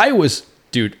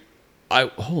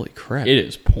crap. It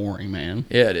is pouring, man.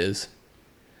 Yeah, it is.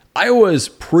 I was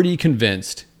pretty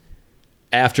convinced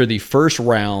after the first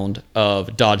round of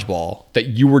dodgeball that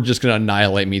you were just going to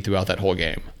annihilate me throughout that whole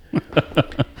game.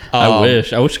 I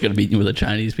wish I could have beaten you with the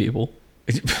Chinese people.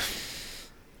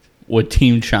 With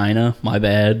Team China, my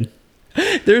bad.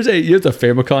 There's a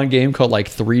Famicom game called like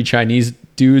Three Chinese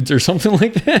Dudes or something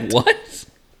like that. What?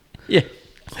 Yeah.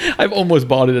 I've almost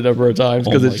bought it a number of times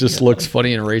because Oh it my just God. looks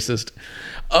funny and racist.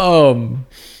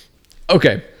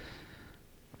 Okay.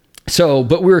 So,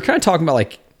 but we were kind of talking about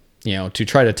like, to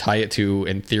try to tie it to,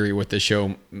 in theory, what this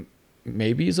show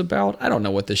maybe is about. I don't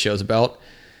know what this show's about.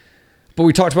 But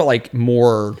we talked about like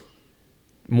more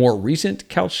recent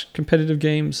couch competitive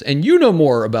games. And you know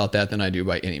more about that than I do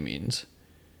by any means.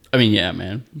 I mean, yeah,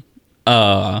 man.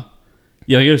 I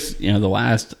guess the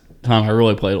last time I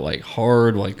really played like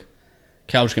hard, like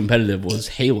couch competitive was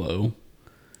Halo.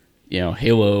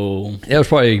 Halo. That was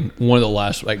probably one of the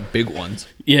last like big ones.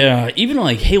 Yeah, even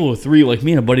like Halo 3, like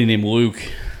me and a buddy named Luke.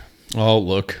 Oh,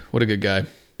 look, what a good guy.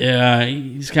 Yeah,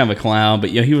 he's kind of a clown, but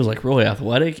he was like really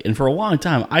athletic, and for a long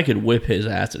time I could whip his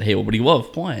ass at Halo, but he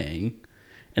loved playing.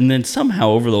 And then somehow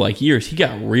over the like years, he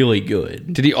got really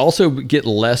good. Did he also get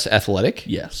less athletic?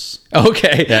 Yes.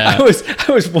 Okay. Yeah.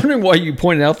 I was wondering why you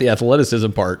pointed out the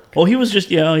athleticism part. Well, he was just,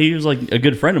 he was like a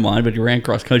good friend of mine, but he ran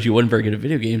cross country, wasn't very good at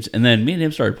video games. And then me and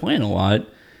him started playing a lot,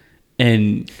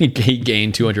 and He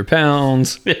gained 200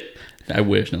 pounds. I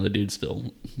wish. No, the dude's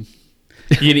still.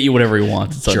 He can eat whatever he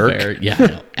wants. It's Jerk. unfair. Yeah, I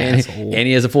know, And asshole.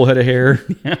 he has a full head of hair.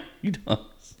 Yeah, he does.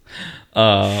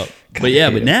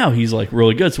 But now he's like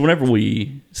really good. So whenever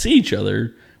we see each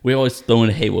other, we always throw in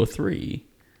Halo 3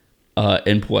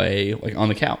 and play like on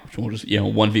the couch. We'll just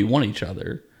 1v1 each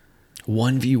other.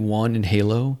 1v1 in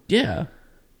Halo? Yeah.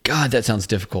 God, that sounds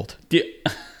difficult. Yeah.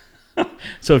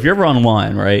 So if you're ever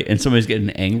online, right, and somebody's getting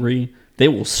angry, they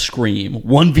will scream,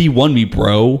 1v1 me,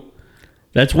 bro.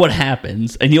 That's what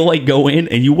happens. And you'll like go in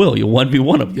and you'll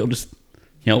 1v1 them. You'll just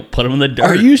put them in the dirt.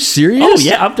 Are you serious? Oh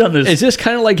yeah, I've done this. Is this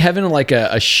kind of like having like a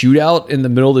shootout in the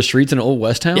middle of the streets in Old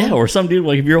West Town? Yeah, or some dude,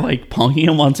 like if you're like punking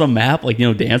him on some map, like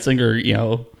dancing or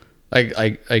Like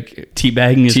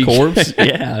teabagging his Tea- corpse.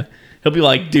 Yeah. He'll be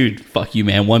like, dude, fuck you,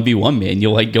 man. 1v1, man.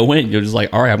 You'll like go in. You're just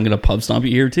like, all right, I'm going to pub stomp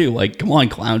you here too. Like, come on,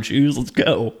 clown shoes. Let's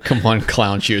go. come on,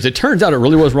 clown shoes. It turns out it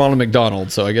really was Ronald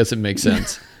McDonald, so I guess it makes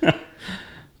sense.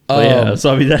 But yeah,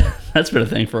 so I mean, that's been a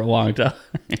thing for a long time.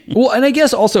 Well, and I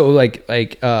guess also I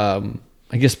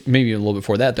guess maybe a little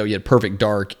before that though, you had Perfect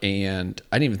Dark, and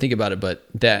I didn't even think about it, but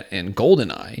that and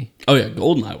GoldenEye. Oh yeah,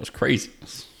 GoldenEye was crazy.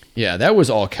 Yeah, that was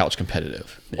all couch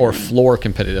competitive or floor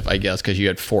competitive, I guess, because you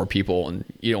had 4 people and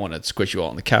you don't want to squish you all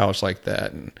on the couch like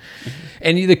that. And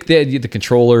the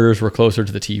controllers were closer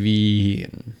to the TV,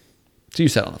 and so you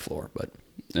sat on the floor. But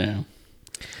Yeah.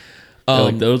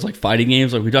 Like those like fighting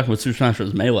games, like we talked about Super Smash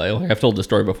Bros. Melee. Like I've told the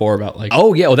story before about like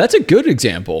oh yeah, well that's a good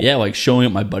example. yeah, like showing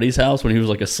at my buddy's house when he was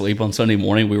like asleep on Sunday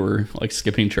morning. We were like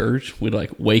skipping church. We'd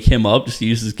like wake him up just to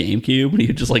use his GameCube, and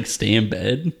he'd just like stay in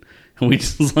bed, and we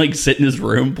just like sit in his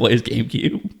room and play his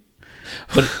GameCube.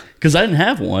 But because I didn't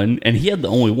have one, and he had the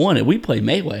only one, and we played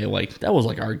Melee. Like that was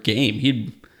like our game.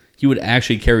 He would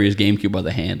actually carry his GameCube by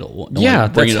the handle. And, Yeah,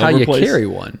 like, bring that's it how over you place. carry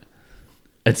one.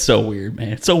 It's so weird,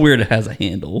 man. It's so weird. It has a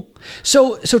handle.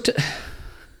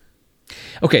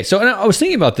 Okay, so and I was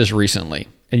thinking about this recently,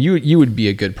 and you would be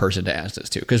a good person to ask this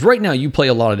to, because right now you play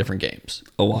a lot of different games.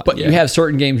 A lot, but yeah. you have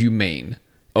certain games you main,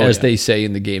 Oh, as yeah. they say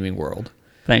in the gaming world.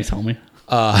 Thanks, homie.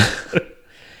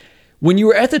 When you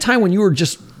were at the time when you were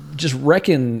just just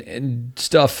wrecking and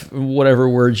stuff, whatever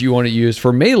words you want to use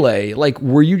for Melee, like,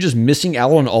 were you just missing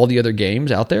out on all the other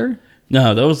games out there?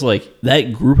 No, that was like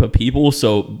that group of people.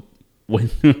 So when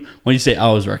you say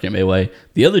I was wrecking Melee,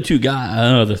 the other two guys, I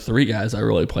don't know, the three guys I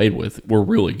really played with were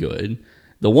really good.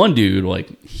 The one dude,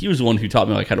 like, he was the one who taught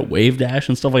me like how to wave dash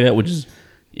and stuff like that, which is,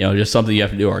 you know, just something you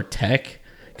have to do our tech.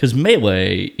 Because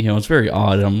Melee, you know, it's very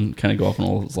odd. I'm kind of go off on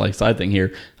a little like side thing here.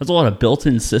 There's a lot of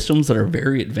built-in systems that are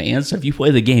very advanced. If you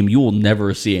play the game, you will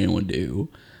never see anyone do.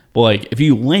 But like, if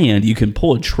you land, you can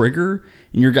pull a trigger,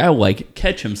 and your guy will like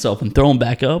catch himself and throw him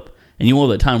back up. And you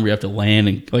won't have the time where you have to land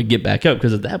and like get back up,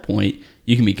 because at that point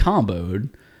you can be comboed.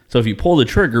 So if you pull the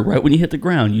trigger right when you hit the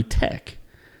ground, you tech.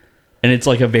 And it's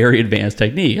like a very advanced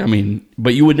technique. I mean,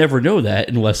 but you would never know that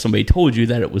unless somebody told you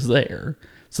that it was there.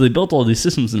 So they built all these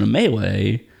systems in a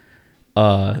Melee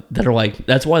that are like,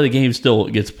 that's why the game still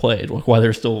gets played, like why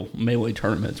there's still Melee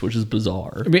tournaments, which is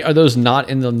bizarre. I mean, are those not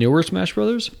in the newer Smash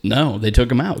Brothers? No, they took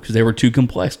them out because they were too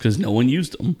complex, because no one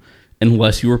used them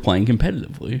unless you were playing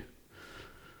competitively.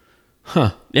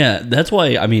 Huh. Yeah, that's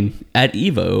why, I mean, at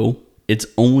EVO, it's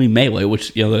only Melee,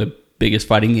 which, you know, the biggest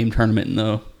fighting game tournament in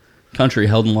the country,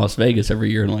 held in Las Vegas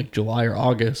every year in like July or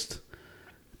August.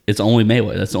 It's only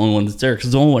Melee. That's the only one that's there, because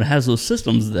it's the only one that has those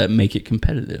systems that make it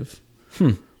competitive.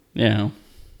 Yeah.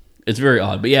 It's very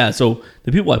odd. But yeah, so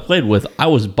the people I played with, I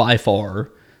was by far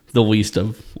the least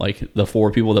of like the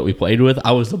four people that we played with.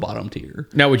 I was the bottom tier.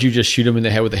 Now, would you just shoot him in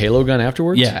the head with a Halo gun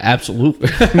afterwards? Yeah, absolutely.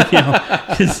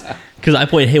 Because I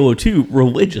played Halo 2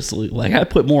 religiously. Like, I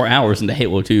put more hours into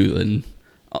Halo 2 than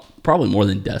probably more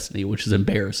than Destiny, which is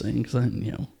embarrassing. Because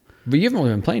you know. But you haven't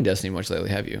really been playing Destiny much lately,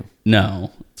 have you?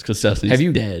 No, it's because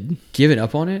Destiny's dead. Given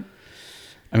up on it?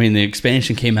 I mean, the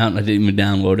expansion came out and I didn't even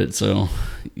download it, so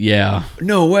yeah.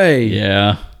 No way.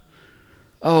 Yeah.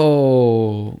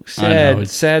 Oh, sad,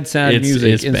 sad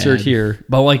music. It's insert bad. here.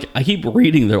 But like, I keep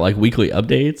reading their like weekly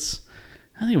updates.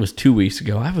 I think it was 2 weeks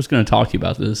ago. I was going to talk to you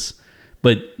about this,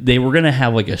 but they were going to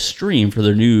have like a stream for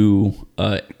their new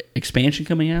expansion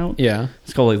coming out. Yeah.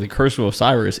 It's called like the Curse of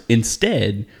Osiris.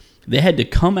 Instead, they had to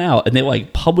come out and they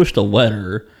like published a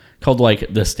letter called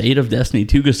like the State of Destiny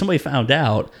 2, because somebody found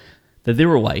out that they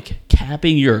were like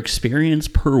capping your experience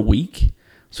per week.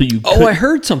 So you I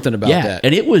heard something about that.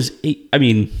 And it was, I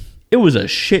mean, it was a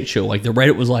shit show. Like, the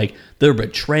Reddit was like, they're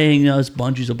betraying us.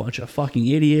 Bungie's a bunch of fucking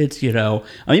idiots, you know.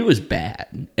 I mean, it was bad.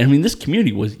 And I mean, this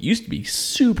community used to be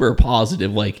super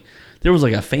positive. Like, there was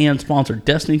like a fan-sponsored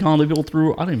Destiny con that people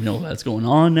threw. I don't even know if that's going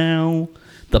on now.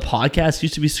 The podcast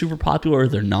used to be super popular.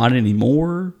 They're not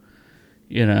anymore.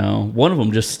 You know, one of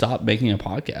them just stopped making a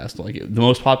podcast. Like, the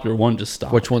most popular one just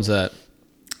stopped. Which one's that?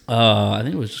 I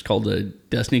think it was just called the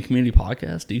Destiny Community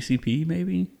Podcast, DCP,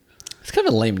 maybe. It's kind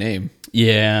of a lame name.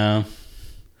 Yeah.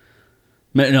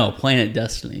 No, Planet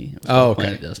Destiny. Oh, okay.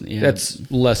 Planet Destiny. Yeah. That's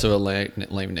less of a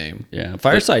lame name. Yeah.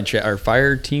 Fireside Chat or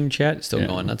Fire Team Chat is still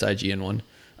going. That's IGN one.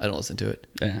 I don't listen to it.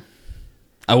 Yeah.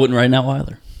 I wouldn't right now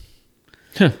either.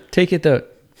 Take it though.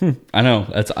 I know.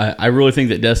 I really think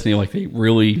that Destiny, like, they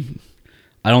really,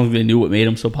 I don't think they knew what made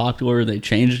them so popular. They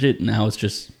changed it, and now it's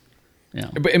just, you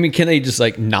know. But I mean, can they just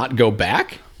like not go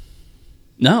back?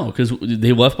 No, because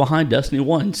they left behind Destiny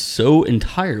 1 so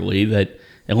entirely that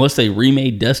unless they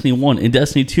remade Destiny 1 and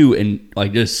Destiny 2 and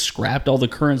like just scrapped all the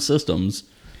current systems,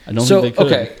 I don't think they could.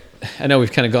 Okay, I know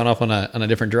we've kind of gone off on a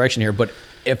different direction here, but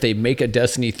if they make a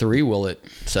Destiny 3, will it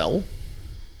sell?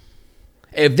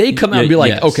 If they come out and be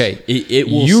like, yes, okay, it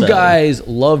will you sell. guys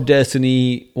love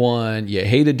Destiny 1, you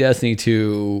hated Destiny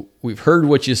 2, we've heard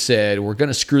what you said, we're going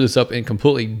to screw this up in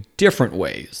completely different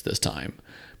ways this time,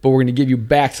 but we're going to give you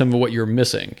back some of what you're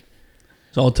missing.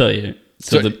 So I'll tell you.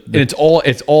 So and it's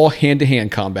all hand-to-hand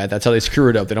combat. That's how they screw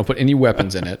it up. They don't put any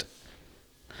weapons in it.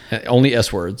 Only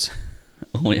S words.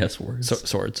 Only S words.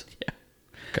 Swords. Yeah.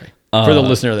 Okay. For the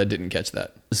listener that didn't catch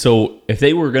that. So if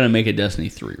they were going to make a Destiny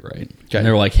 3, right? Okay. And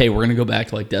they were like, hey, we're going to go back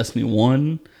to like Destiny 1,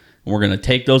 and we're going to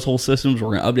take those whole systems,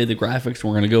 we're going to update the graphics, and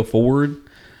we're going to go forward,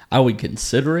 I would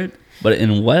consider it. But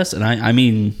unless, and I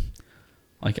mean,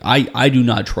 like, I do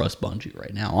not trust Bungie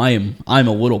right now. I'm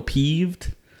a little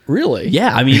peeved. Really?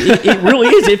 Yeah, I mean, it really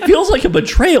is. It feels like a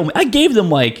betrayal. I gave them,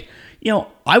 like, you know,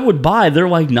 I would buy their,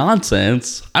 like,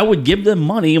 nonsense. I would give them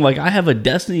money. Like, I have a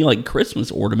Destiny, like,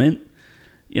 Christmas ornament.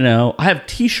 You know, I have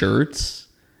T-shirts.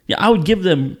 Yeah, I would give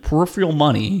them peripheral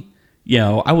money. You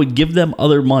know, I would give them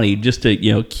other money just to,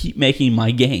 you know, keep making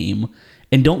my game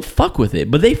and don't fuck with it.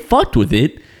 But they fucked with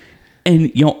it.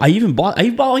 And, you know, I even bought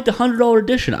like the $100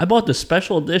 edition. I bought the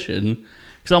special edition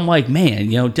because I'm like,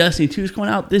 man, you know, Destiny 2 is coming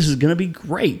out. This is going to be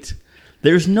great.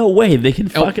 There's no way they can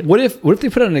fuck it. What if they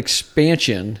put out an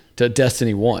expansion to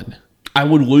Destiny 1? I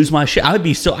would lose my shit. I would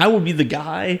be the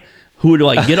guy who would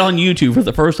like get on YouTube for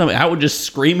the first time. I would just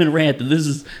scream and rant that this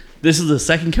is the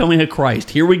second coming of Christ.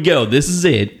 Here we go. This is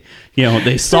it. You know,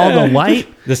 they saw the light.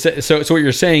 So what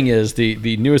you're saying is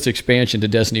the newest expansion to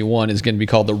Destiny 1 is going to be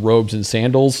called the Robes and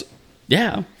Sandals.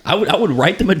 Yeah, I would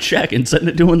write them a check and send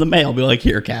it to them in the mail. Be like,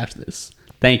 here, cash this.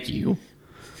 Thank you.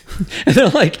 And they're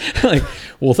like,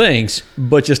 well, thanks,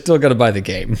 but you still got to buy the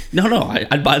game. No,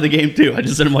 I'd buy the game too. I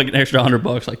just send them like an extra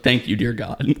 $100. Like, thank you, dear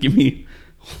God.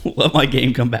 Let my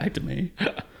game come back to me.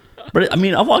 But I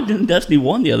mean, I walked into Destiny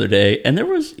 1 the other day, and there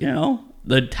was,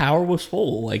 the tower was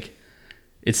full. Like,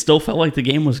 it still felt like the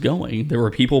game was going. There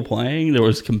were people playing. There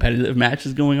was competitive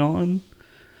matches going on.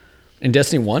 In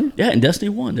Destiny 1? Yeah, in Destiny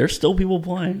 1. There's still people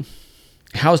playing.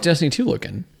 How's Destiny 2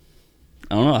 looking?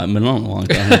 I don't know. I've been on a long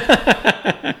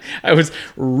time. I was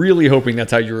really hoping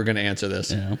that's how you were going to answer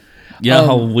this. Yeah. You know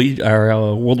how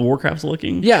our World of Warcraft's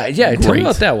looking? Yeah. Tell me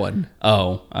about that one.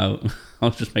 Oh, I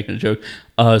was just making a joke.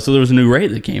 So there was a new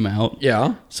raid that came out.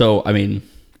 Yeah. So, I mean,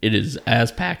 it is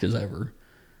as packed as ever.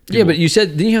 Yeah, but you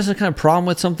said, didn't you have some kind of problem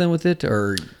with something with it?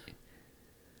 Or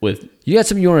with you had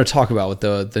something you wanted to talk about with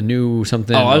the new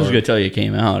something? Oh, I was going to tell you it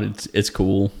came out. It's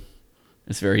cool.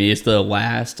 It's the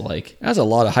last, like... That's a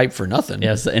lot of hype for nothing.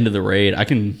 Yeah, it's the end of the raid. I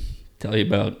can tell you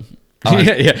about...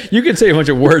 yeah, you can say a bunch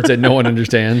of words that no one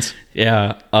understands.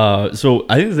 Yeah. So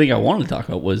I think the thing I wanted to talk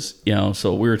about was,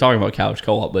 so we were talking about couch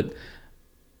co-op, but,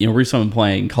 recently I'm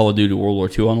playing Call of Duty World War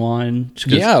II online.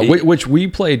 Yeah, which we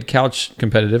played couch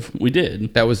competitive. We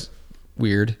did. That was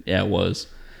weird. Yeah, it was.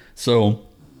 So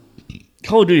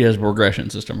Call of Duty has a progression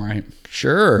system, right?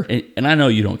 Sure. And I know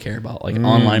you don't care about like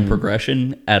online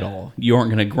progression at all. You aren't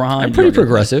going to grind. I'm pretty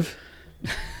progressive.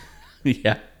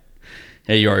 Yeah.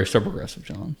 Yeah, you are. You're so progressive,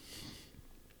 John.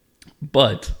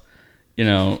 But,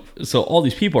 so all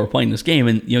these people are playing this game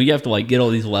and, you have to like get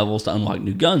all these levels to unlock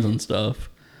new guns and stuff.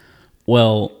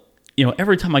 Well,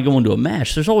 every time I go into a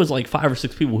match, there's always like 5 or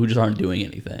 6 people who just aren't doing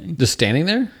anything. Just standing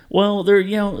there? Well,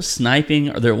 they're, sniping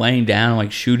or they're laying down,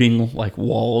 like shooting like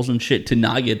walls and shit to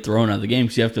not get thrown out of the game.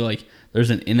 Because you have to like, there's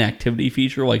an inactivity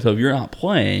feature. Like, so if you're not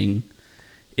playing,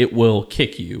 it will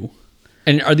kick you.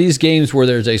 And are these games where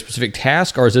there's a specific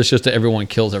task, or is this just that everyone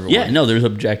kills everyone? Yeah, no, there's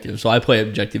objectives. So I play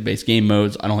objective-based game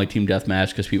modes. I don't like team deathmatch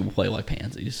because people play like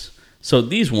pansies. So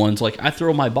these ones, like, I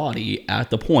throw my body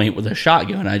at the point with a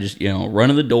shotgun. I just,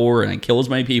 run in the door and I kill as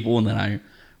many people, and then I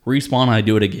respawn and I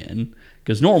do it again.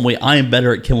 Because normally I am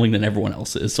better at killing than everyone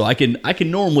else is. So I can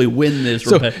normally win this.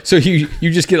 So you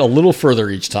just get a little further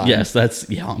each time. Yes,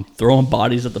 I'm throwing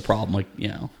bodies at the problem. Like,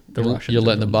 the Russians. You're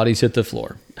letting the bodies hit the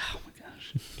floor. Oh, my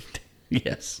gosh.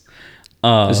 Yes.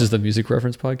 This is the Music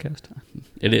Reference Podcast.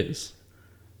 It is.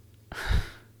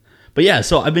 But yeah,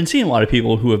 so I've been seeing a lot of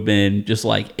people who have been just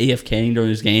like AFKing during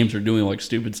these games or doing like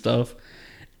stupid stuff.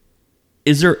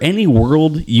 Is there any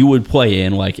world you would play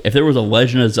in, like if there was a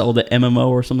Legend of Zelda MMO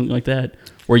or something like that,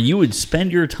 where you would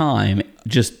spend your time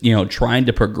just, trying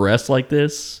to progress like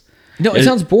this? No, it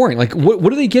sounds boring. Like, what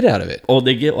do they get out of it? Oh,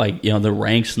 they get like, the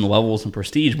ranks and the levels and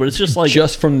prestige, but it's just like...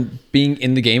 Just from being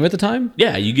in the game at the time?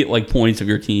 Yeah, you get like points of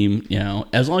your team,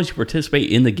 As long as you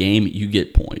participate in the game, you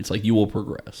get points. Like, you will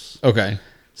progress. Okay.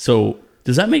 So,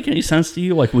 does that make any sense to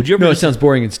you? Like, would you ever... No, it sounds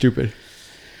boring and stupid.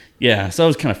 Yeah, so I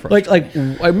was kind of frustrated. Like,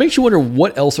 it makes you wonder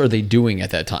what else are they doing at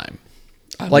that time?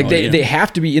 Like, they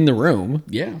have to be in the room.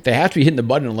 Yeah. They have to be hitting the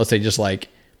button unless they just, like,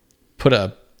 put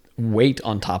a weight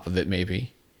on top of it,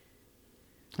 maybe.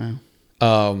 Oh.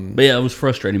 But yeah, it was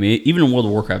frustrating me. Even in World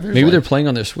of Warcraft, maybe they're playing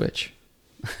on their Switch.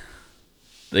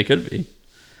 They could be.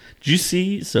 Did you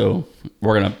see? So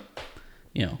we're gonna,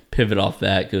 pivot off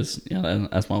that because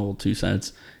that's my little 2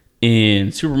 cents.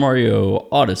 In Super Mario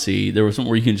Odyssey, there was something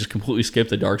where you can just completely skip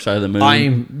the dark side of the moon.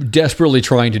 I'm desperately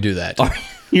trying to do that.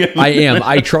 I am.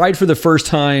 I tried for the first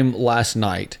time last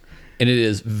night, and it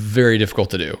is very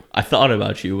difficult to do. I thought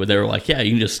about you, but they were like, "Yeah,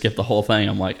 you can just skip the whole thing."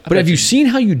 I'm like, "But have you seen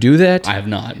how you do that?" I have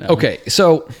not. No. Okay,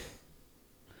 so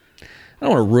I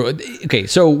don't want to ruin. Okay,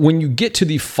 so when you get to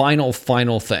the final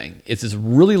thing, it's this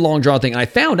really long drawn thing, and I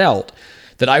found out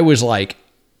that I was like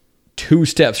 2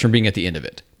 steps from being at the end of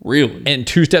it. Really? And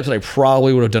 2 steps that I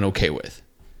probably would have done okay with.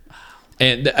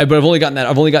 But I've only gotten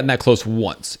that close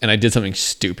once, and I did something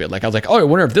stupid. Like I was like, "Oh, I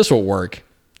wonder if this will work."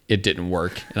 It didn't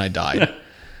work, and I died.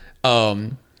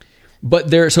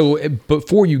 But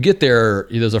before you get there,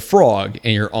 there's a frog,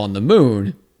 and you're on the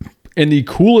moon. And the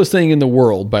coolest thing in the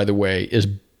world, by the way, is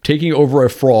taking over a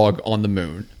frog on the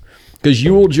moon, because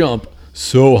you will jump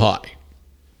so high.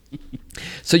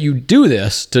 So you do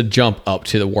this to jump up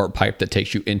to the warp pipe that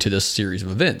takes you into this series of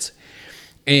events.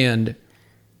 And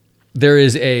there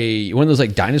is one of those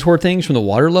like dinosaur things from the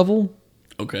water level.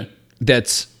 Okay.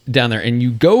 that's down there, and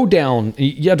you go down.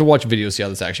 You have to watch videos to see how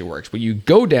this actually works, but you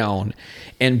go down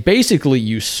and basically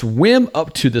you swim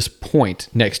up to this point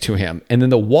next to him, and then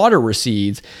the water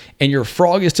recedes and your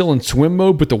frog is still in swim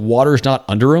mode, but the water's not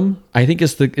under him. I think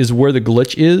is where the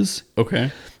glitch is.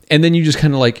 Okay. And then you just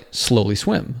kind of like slowly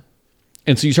swim.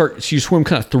 And so you swim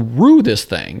kind of through this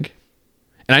thing.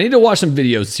 And I need to watch some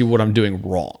videos to see what I'm doing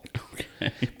wrong.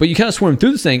 Okay. But you kind of swim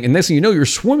through this thing, and next thing you know, you're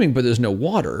swimming, but there's no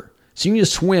water. So you can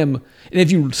just swim. And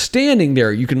if you're standing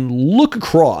there, you can look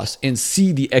across and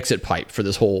see the exit pipe for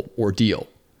this whole ordeal.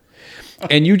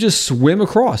 And you just swim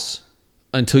across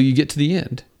until you get to the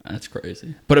end. That's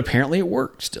crazy. But apparently it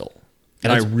worked still.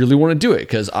 And I really want to do it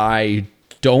because I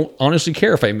don't honestly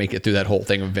care if I make it through that whole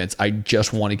thing of events. I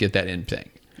just want to get that end thing.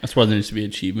 That's why there needs to be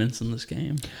achievements in this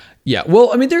game. Yeah.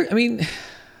 Well, I mean,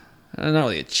 not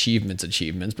really achievements,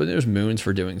 but there's moons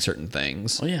for doing certain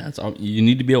things. Oh yeah, you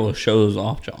need to be able to show those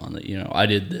off, John. That I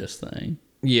did this thing.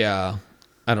 Yeah,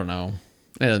 I don't know.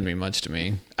 That doesn't mean much to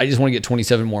me. I just want to get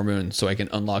 27 more moons so I can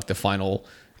unlock the final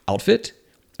outfit,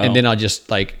 and then I'll just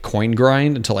like coin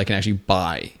grind until I can actually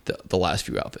buy the last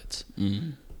few outfits,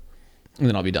 and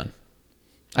then I'll be done.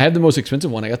 I have the most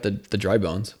expensive one. I got the dry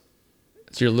bones.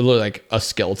 So you're literally like a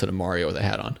skeleton of Mario with a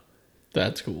hat on.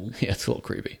 That's cool. Yeah, it's a little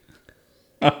creepy.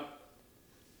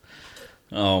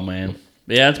 Oh, man.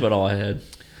 Yeah, that's about all I had.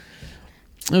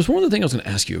 There's one other thing I was going to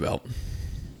ask you about.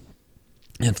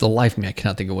 And for the life of me, I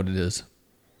cannot think of what it is.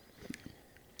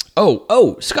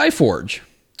 Oh, Skyforge.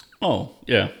 Oh,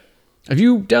 yeah. Have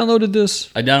you downloaded this?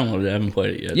 I downloaded it. I haven't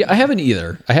played it yet. Yeah, I haven't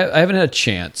either. I haven't had a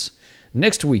chance.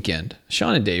 Next weekend,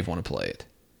 Sean and Dave want to play it.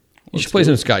 You should play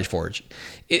some Skyforge.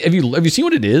 Have you seen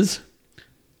what it is?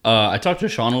 I talked to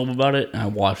Sean a little about it, and I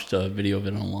watched a video of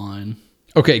it online.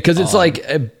 Okay, because it's like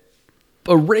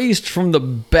erased from the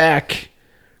back,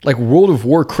 like World of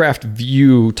Warcraft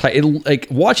view type. Like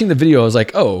watching the video, I was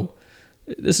like, oh,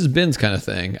 this is Ben's kind of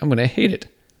thing. I'm gonna hate it.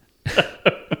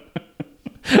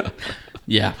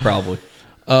 Yeah, probably.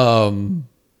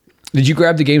 Did you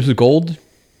grab the games with gold?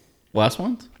 Last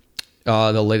month?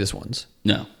 The latest ones.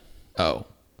 No. Oh,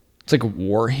 it's like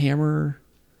Warhammer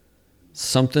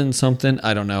something.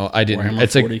 I don't know. I didn't. Warhammer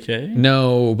It's 40K? like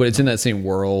no, but it's in that same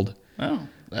world. Oh,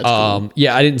 that's cool.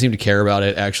 Yeah, I didn't seem to care about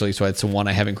it actually, so it's the one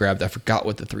I haven't grabbed. I forgot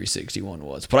what the 360 one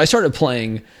was, but I started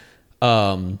playing.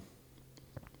 God,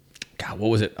 what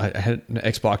was it? I had an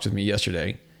Xbox with me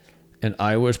yesterday, and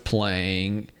I was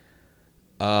playing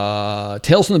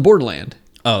Tales from the Borderland.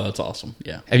 Oh, that's awesome.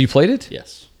 Yeah. Have you played it?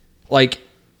 Yes. Like,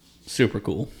 super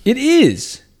cool. it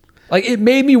is. Like, it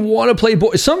made me want to play.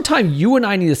 Sometime you and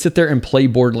I need to sit there and play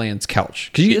Borderlands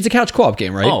couch, because it's a couch co-op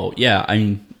game, right? Oh yeah, I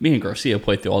mean, me and Garcia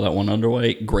played through all that one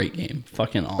underway. Great game,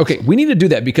 fucking awesome. Okay, we need to do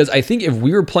that because I think if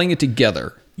we were playing it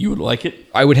together, You would like it.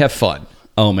 I would have fun.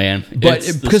 Oh man, But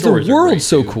because the stories are world's great,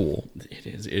 so too. cool. It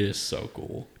is. It is so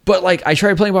cool. But like, I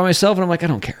tried playing by myself, and I'm like, I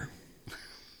don't care.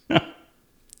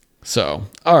 So,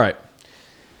 all right.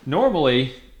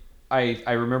 Normally,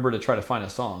 I remember to try to find a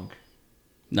song.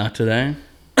 Not today.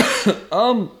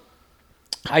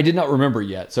 I did not remember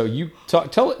yet. So you tell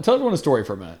everyone a story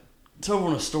for a minute. Tell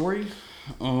everyone a story.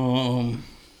 All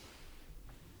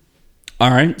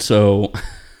right, so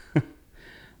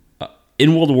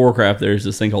in World of Warcraft, there's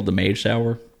this thing called the Mage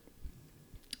Tower,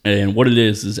 and what it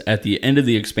is at the end of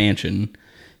the expansion,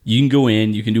 you can go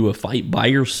in, you can do a fight by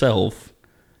yourself.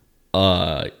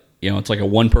 It's like a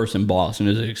one-person boss, and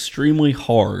it's extremely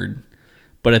hard.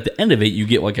 But at the end of it, you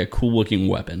get like a cool-looking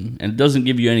weapon, and it doesn't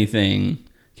give you anything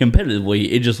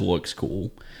competitively. It just looks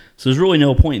cool. So there's really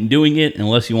no point in doing it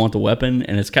unless you want the weapon,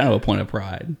 and it's kind of a point of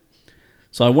pride.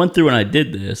 So I went through and I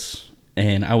did this,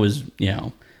 and I was,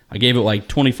 I gave it like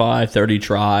 25, 30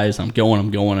 tries. I'm going,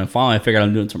 and finally I figured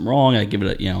I'm doing something wrong. I give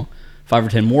it, 5 or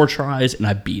 10 more tries, and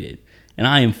I beat it. And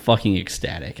I am fucking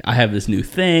ecstatic. I have this new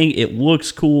thing. It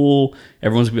looks cool.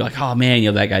 Everyone's going to be like, oh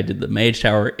man, that guy did the Mage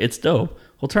Tower. It's dope.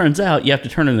 Well, turns out you have to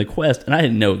turn in the quest, and I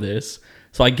didn't know this.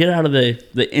 So I get out of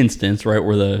the instance, right,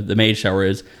 where the Mage Tower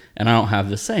is, and I don't have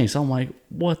this thing. So I'm like,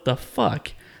 what the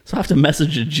fuck? So I have to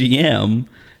message a GM,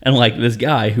 and like this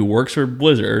guy who works for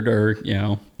Blizzard, or,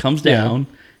 comes down.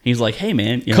 Yeah. He's like, hey,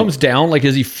 man. Comes down? Like,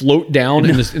 does he float down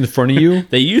in the front of you?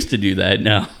 They used to do that.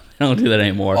 No, they don't do that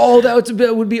anymore. Oh,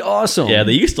 that would be awesome. Yeah,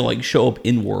 they used to like show up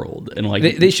in world, and like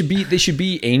they should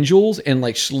be angels and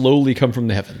like slowly come from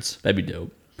the heavens. That'd be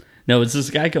dope. No, it's this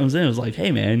guy comes in and is like,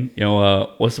 hey, man,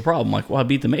 what's the problem? I'm like, well, I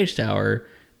beat the Mage Tower,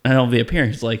 and I don't have the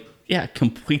appearance. He's like, yeah,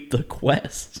 complete the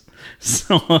quest.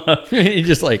 So he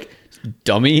just like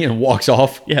dummy, and walks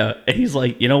off. Yeah, and he's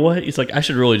like, you know what? He's like, I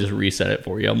should really just reset it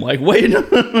for you. I'm like, wait, no.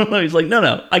 He's like,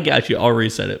 no, I got you. I'll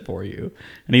reset it for you.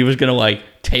 And he was gonna like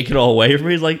take it all away from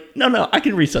me. He's like, no, I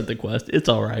can reset the quest. It's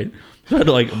all right. So I had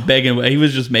to like beg him. He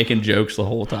was just making jokes the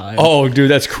whole time. Oh, dude,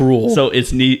 that's cruel. So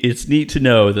it's neat. It's neat to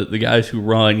know that the guys who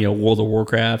run, World of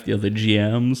Warcraft, the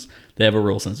GMs, they have a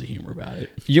real sense of humor about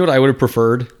it. You know what I would have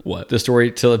preferred? What? The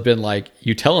story to have been like,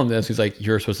 you tell him this, he's like,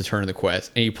 you're supposed to turn in the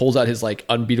quest. And he pulls out his like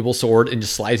unbeatable sword and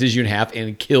just slices you in half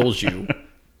and kills you.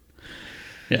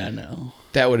 Yeah, I know.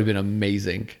 That would have been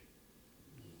amazing.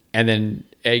 And then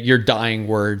your dying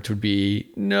words would be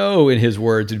no, and his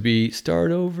words would be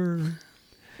start over.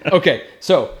 Okay,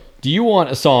 so do you want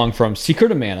a song from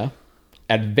Secret of Mana,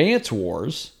 Advance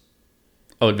Wars?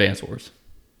 Oh, Advance Wars.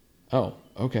 Oh,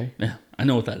 okay. Yeah, I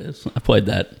know what that is. I played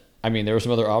that. I mean, there were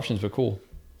some other options, but cool.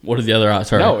 What are the other options?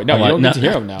 Sorry. No, you don't get to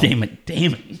hear them now. Damn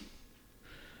it.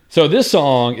 So this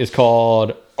song is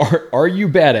called Are You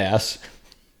Badass?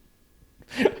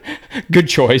 Good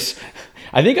choice.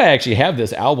 I think I actually have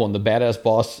this album, the Badass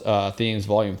Boss Themes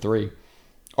Volume 3.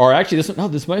 Or actually,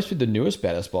 this might be the newest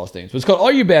Badass Boss Themes. But it's called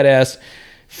Are You Badass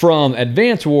from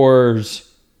Advance Wars.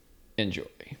 Enjoy.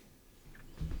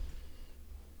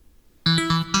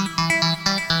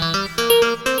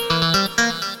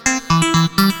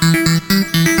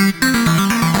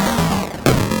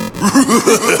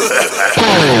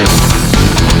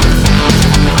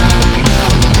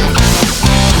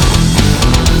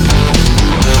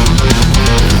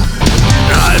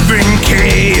 I bring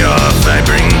chaos, I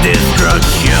bring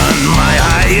destruction. My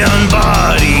iron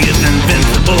body is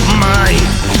invincible might.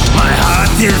 My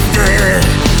heart is dead,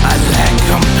 I lack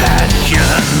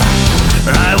compassion.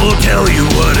 I will tell you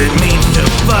what it means to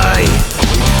fight.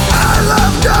 I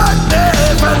love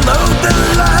darkness, I love the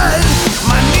light.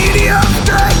 My medium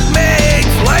strength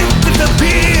makes life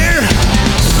disappear.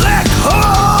 Black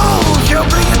holes shall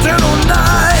bring eternal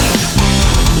night.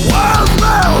 Wild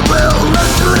smile will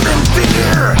learn to live in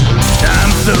fear.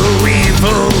 I'm so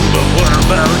evil, but what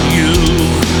about you?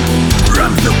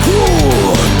 I'm so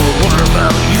cool, but what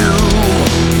about you?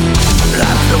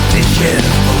 I'm so vicious,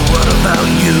 but what about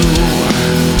you?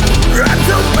 I'm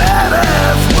so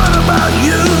badass, what about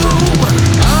you?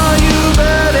 Are you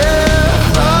badass?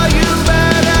 Are you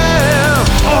badass?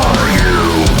 Are you?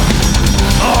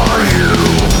 Are you?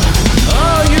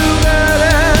 Are you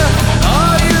badass?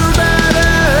 Are you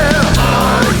badass?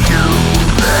 Are you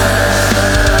badass?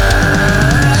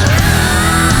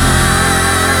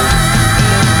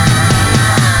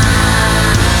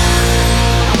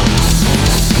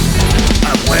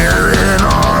 I'm wearing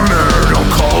armor,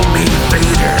 don't call me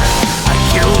Vader. I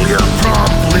kill you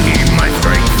promptly, my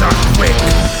strikes are quick.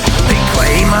 They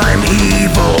claim I'm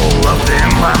evil, of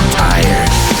them I'm tired.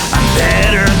 I'm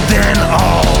better than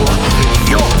all,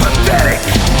 you're pathetic.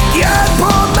 Yeah,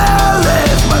 poor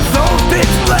malice, my soul's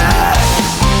pitch black.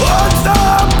 On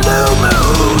some blue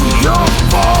moon, your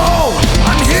fall.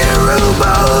 I'm Hero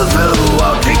Bozu,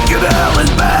 I'll take you down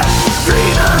and back.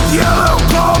 Green and yellow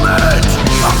comet,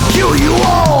 I'll kill you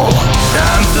all.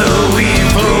 I'm so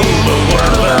evil, but what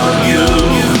about you?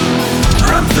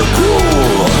 I'm so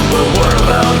cool, but what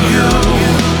about you?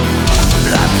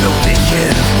 I'm so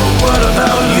vicious, but what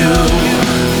about you?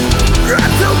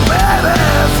 I'm so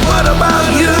badass, what about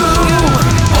you?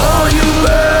 Are you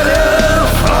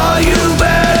badass? Are you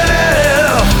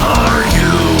badass? Are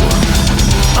you?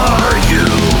 Are you?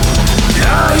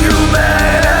 Are you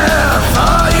badass?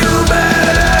 Are you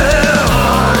badass?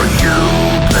 Are you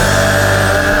badass?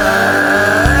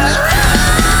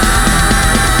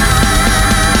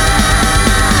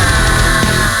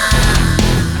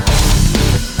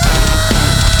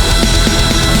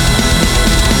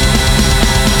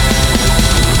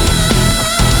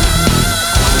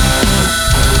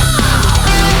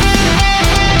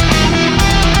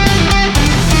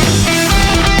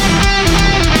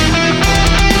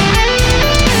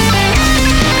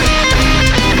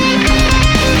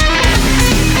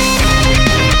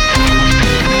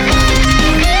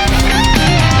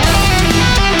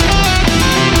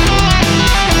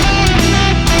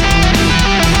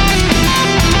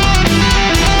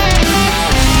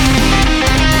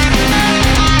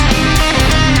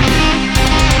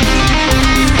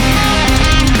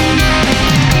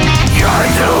 You're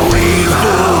so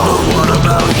evil, but what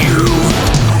about you?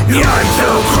 You're so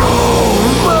cruel,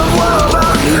 but what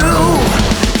about you?